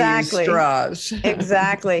exactly straws.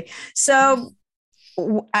 Exactly. So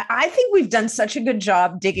I think we've done such a good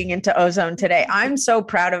job digging into ozone today. I'm so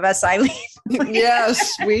proud of us, Eileen. Yes,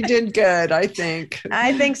 we did good, I think.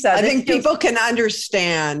 I think so. I think people can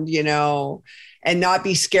understand, and not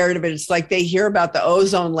be scared of it. It's like they hear about the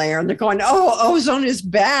ozone layer and they're going, oh, ozone is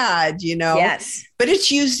bad, Yes. But it's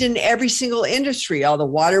used in every single industry, all the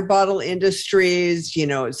water bottle industries,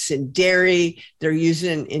 it's in dairy, they're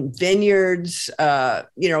using in vineyards.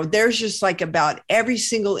 There's just like about every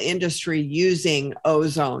single industry using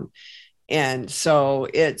ozone. And so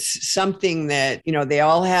it's something that, they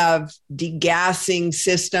all have degassing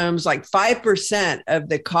systems, like 5% of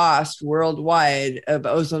the cost worldwide of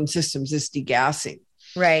ozone systems is degassing.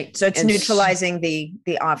 Right. So it's neutralizing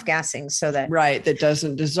the off-gassing so that. Right. That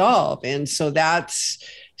doesn't dissolve. And so I've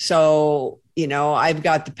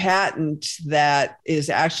got the patent that is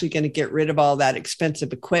actually going to get rid of all that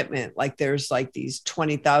expensive equipment. Like there's like these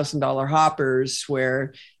 $20,000 hoppers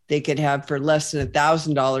where they could have for less than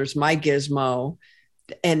 $1,000 my gizmo.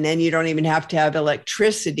 And then you don't even have to have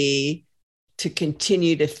electricity to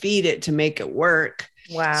continue to feed it to make it work.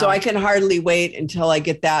 Wow. So I can hardly wait until I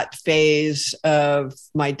get that phase of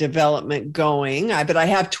my development going. But I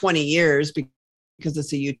have 20 years because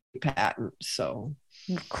it's a YouTube patent. So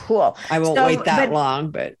cool. I won't wait that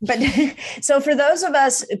long, but so for those of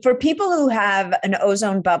us, for people who have an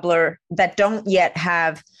ozone bubbler that don't yet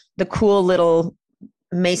have the cool little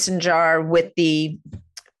mason jar with the,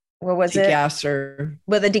 what was degasser.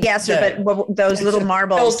 With a degasser, but those little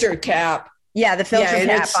marbles. Filter cap. Yeah, the filter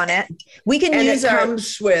cap on it. We can use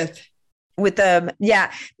comes with the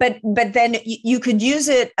but then you could use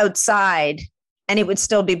it outside and it would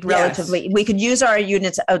still be relatively. We could use our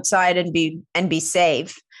units outside and be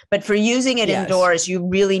safe. But for using it indoors, you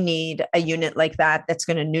really need a unit like that that's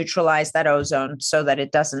going to neutralize that ozone so that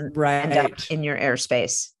it doesn't end up in your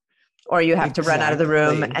airspace. Or you have to run out of the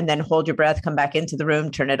room and then hold your breath, come back into the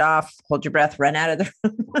room, turn it off, hold your breath, run out of the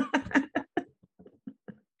room.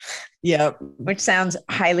 Yep. Which sounds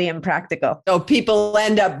highly impractical. So people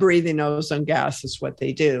end up breathing ozone gas is what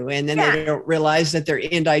they do. And then they don't realize that their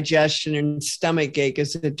indigestion and stomach ache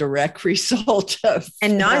is a direct result of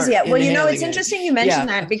and nausea. Well, it's interesting you mentioned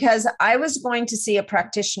that because I was going to see a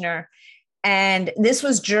practitioner and this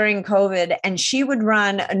was during COVID and she would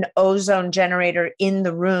run an ozone generator in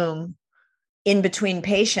the room in between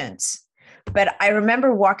patients. But I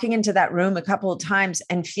remember walking into that room a couple of times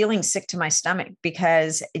and feeling sick to my stomach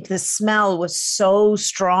because the smell was so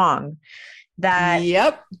strong that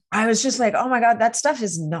I was just like, oh my God, that stuff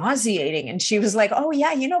is nauseating. And she was like, oh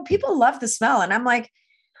yeah, people love the smell. And I'm like,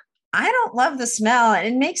 I don't love the smell. And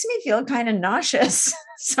it makes me feel kind of nauseous.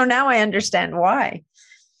 So now I understand why.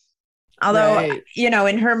 Although,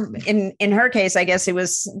 in her case, I guess it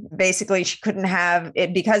was basically, she couldn't have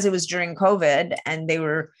it because it was during COVID and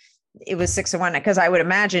it was 6 to 1, because I would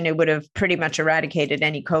imagine it would have pretty much eradicated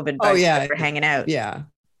any COVID bugs that were hanging out. Yeah.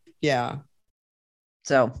 Yeah.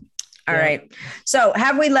 So, all right. So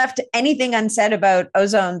have we left anything unsaid about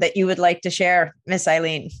ozone that you would like to share, Miss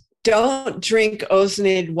Eileen? Don't drink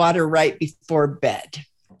ozonated water right before bed.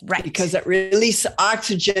 Right. Because it releases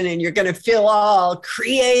oxygen and you're going to feel all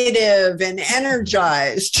creative and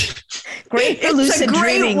energized. Great for lucid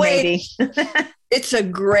dreaming, maybe. It's a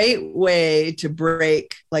great way to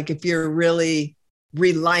break, like if you're really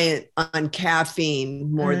reliant on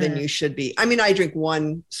caffeine more than you should be. I mean, I drink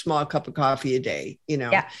one small cup of coffee a day,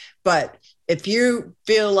 but if you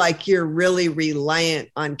feel like you're really reliant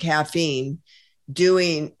on caffeine,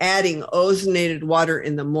 adding ozonated water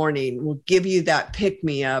in the morning will give you that pick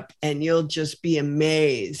me up, and you'll just be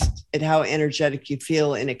amazed at how energetic you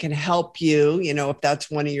feel. And it can help you, if that's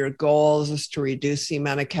one of your goals, is to reduce the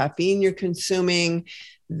amount of caffeine you're consuming.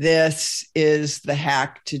 This is the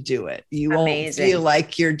hack to do it. You won't feel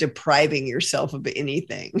like you're depriving yourself of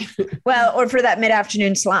anything. Well, or for that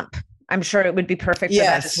mid-afternoon slump. I'm sure it would be perfect for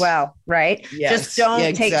that as well, right? Yes. Just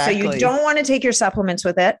don't take, so you don't want to take your supplements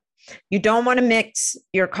with it. You don't want to mix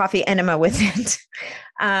your coffee enema with it.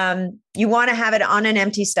 You want to have it on an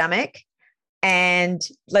empty stomach. And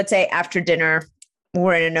let's say after dinner,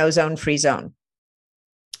 we're in an ozone-free zone.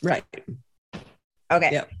 Right. Okay.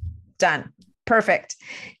 Yep. Done. Perfect.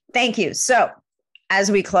 Thank you. So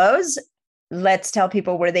as we close, let's tell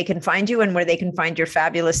people where they can find you and where they can find your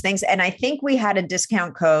fabulous things. And I think we had a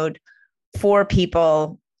discount code for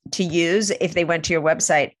people to use if they went to your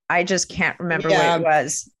website. I just can't remember what it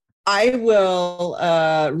was. I will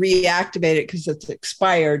reactivate it because it's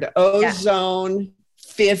expired. Ozone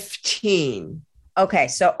 15. Okay.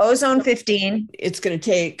 So Ozone 15. It's going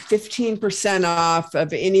to take 15% off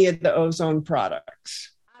of any of the ozone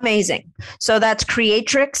products. Amazing. So that's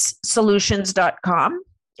creatrixsolutions.com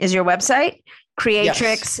is your website.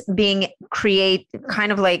 Creatrix being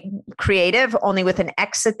kind of like creative, only with an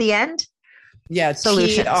X at the end. Yeah,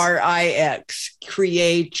 Solutions. Trix,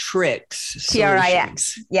 Creatrix.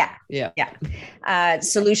 Trix. Yeah.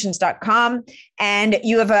 Solutions.com. And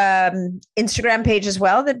you have an Instagram page as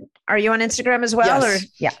well. Are you on Instagram as well? Yes. Or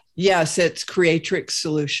yeah. Yes, it's Creatrix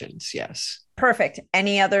Solutions. Yes. Perfect.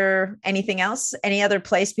 Anything else? Any other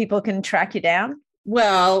place people can track you down?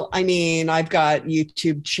 Well, I mean, I've got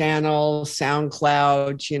YouTube channel,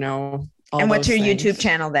 SoundCloud, and what's your things. YouTube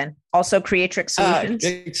channel then? Also Creatrix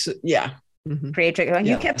Solutions? Yeah. Mm-hmm. Creatrix. Well,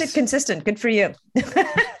 you kept it consistent. Good for you. All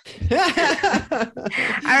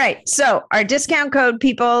right. So our discount code,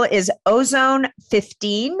 people, is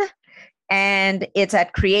Ozone15. And it's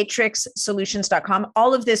at creatrixsolutions.com.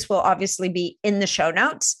 All of this will obviously be in the show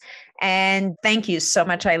notes. And thank you so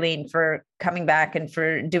much, Eileen, for coming back and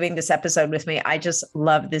for doing this episode with me. I just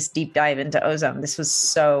love this deep dive into ozone. This was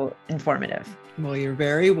so informative. Well, you're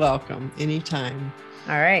very welcome. Anytime.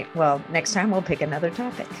 All right. Well, next time we'll pick another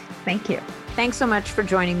topic. Thank you. Thanks so much for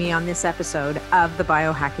joining me on this episode of the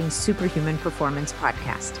Biohacking Superhuman Performance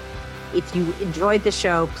Podcast. If you enjoyed the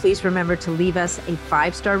show, please remember to leave us a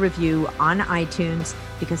 5-star review on iTunes,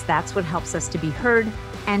 because that's what helps us to be heard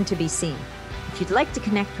and to be seen. If you'd like to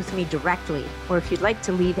connect with me directly, or if you'd like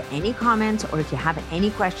to leave any comments, or if you have any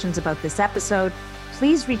questions about this episode,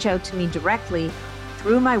 please reach out to me directly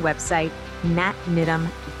through my website,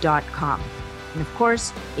 natnidham.com. And of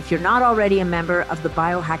course, if you're not already a member of the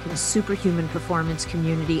Biohacking Superhuman Performance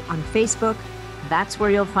community on Facebook, that's where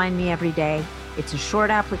you'll find me every day. It's a short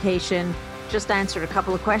application. Just answer a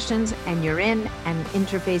couple of questions and you're in and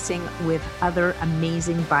interfacing with other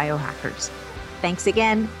amazing biohackers. Thanks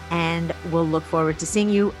again, and we'll look forward to seeing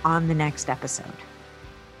you on the next episode.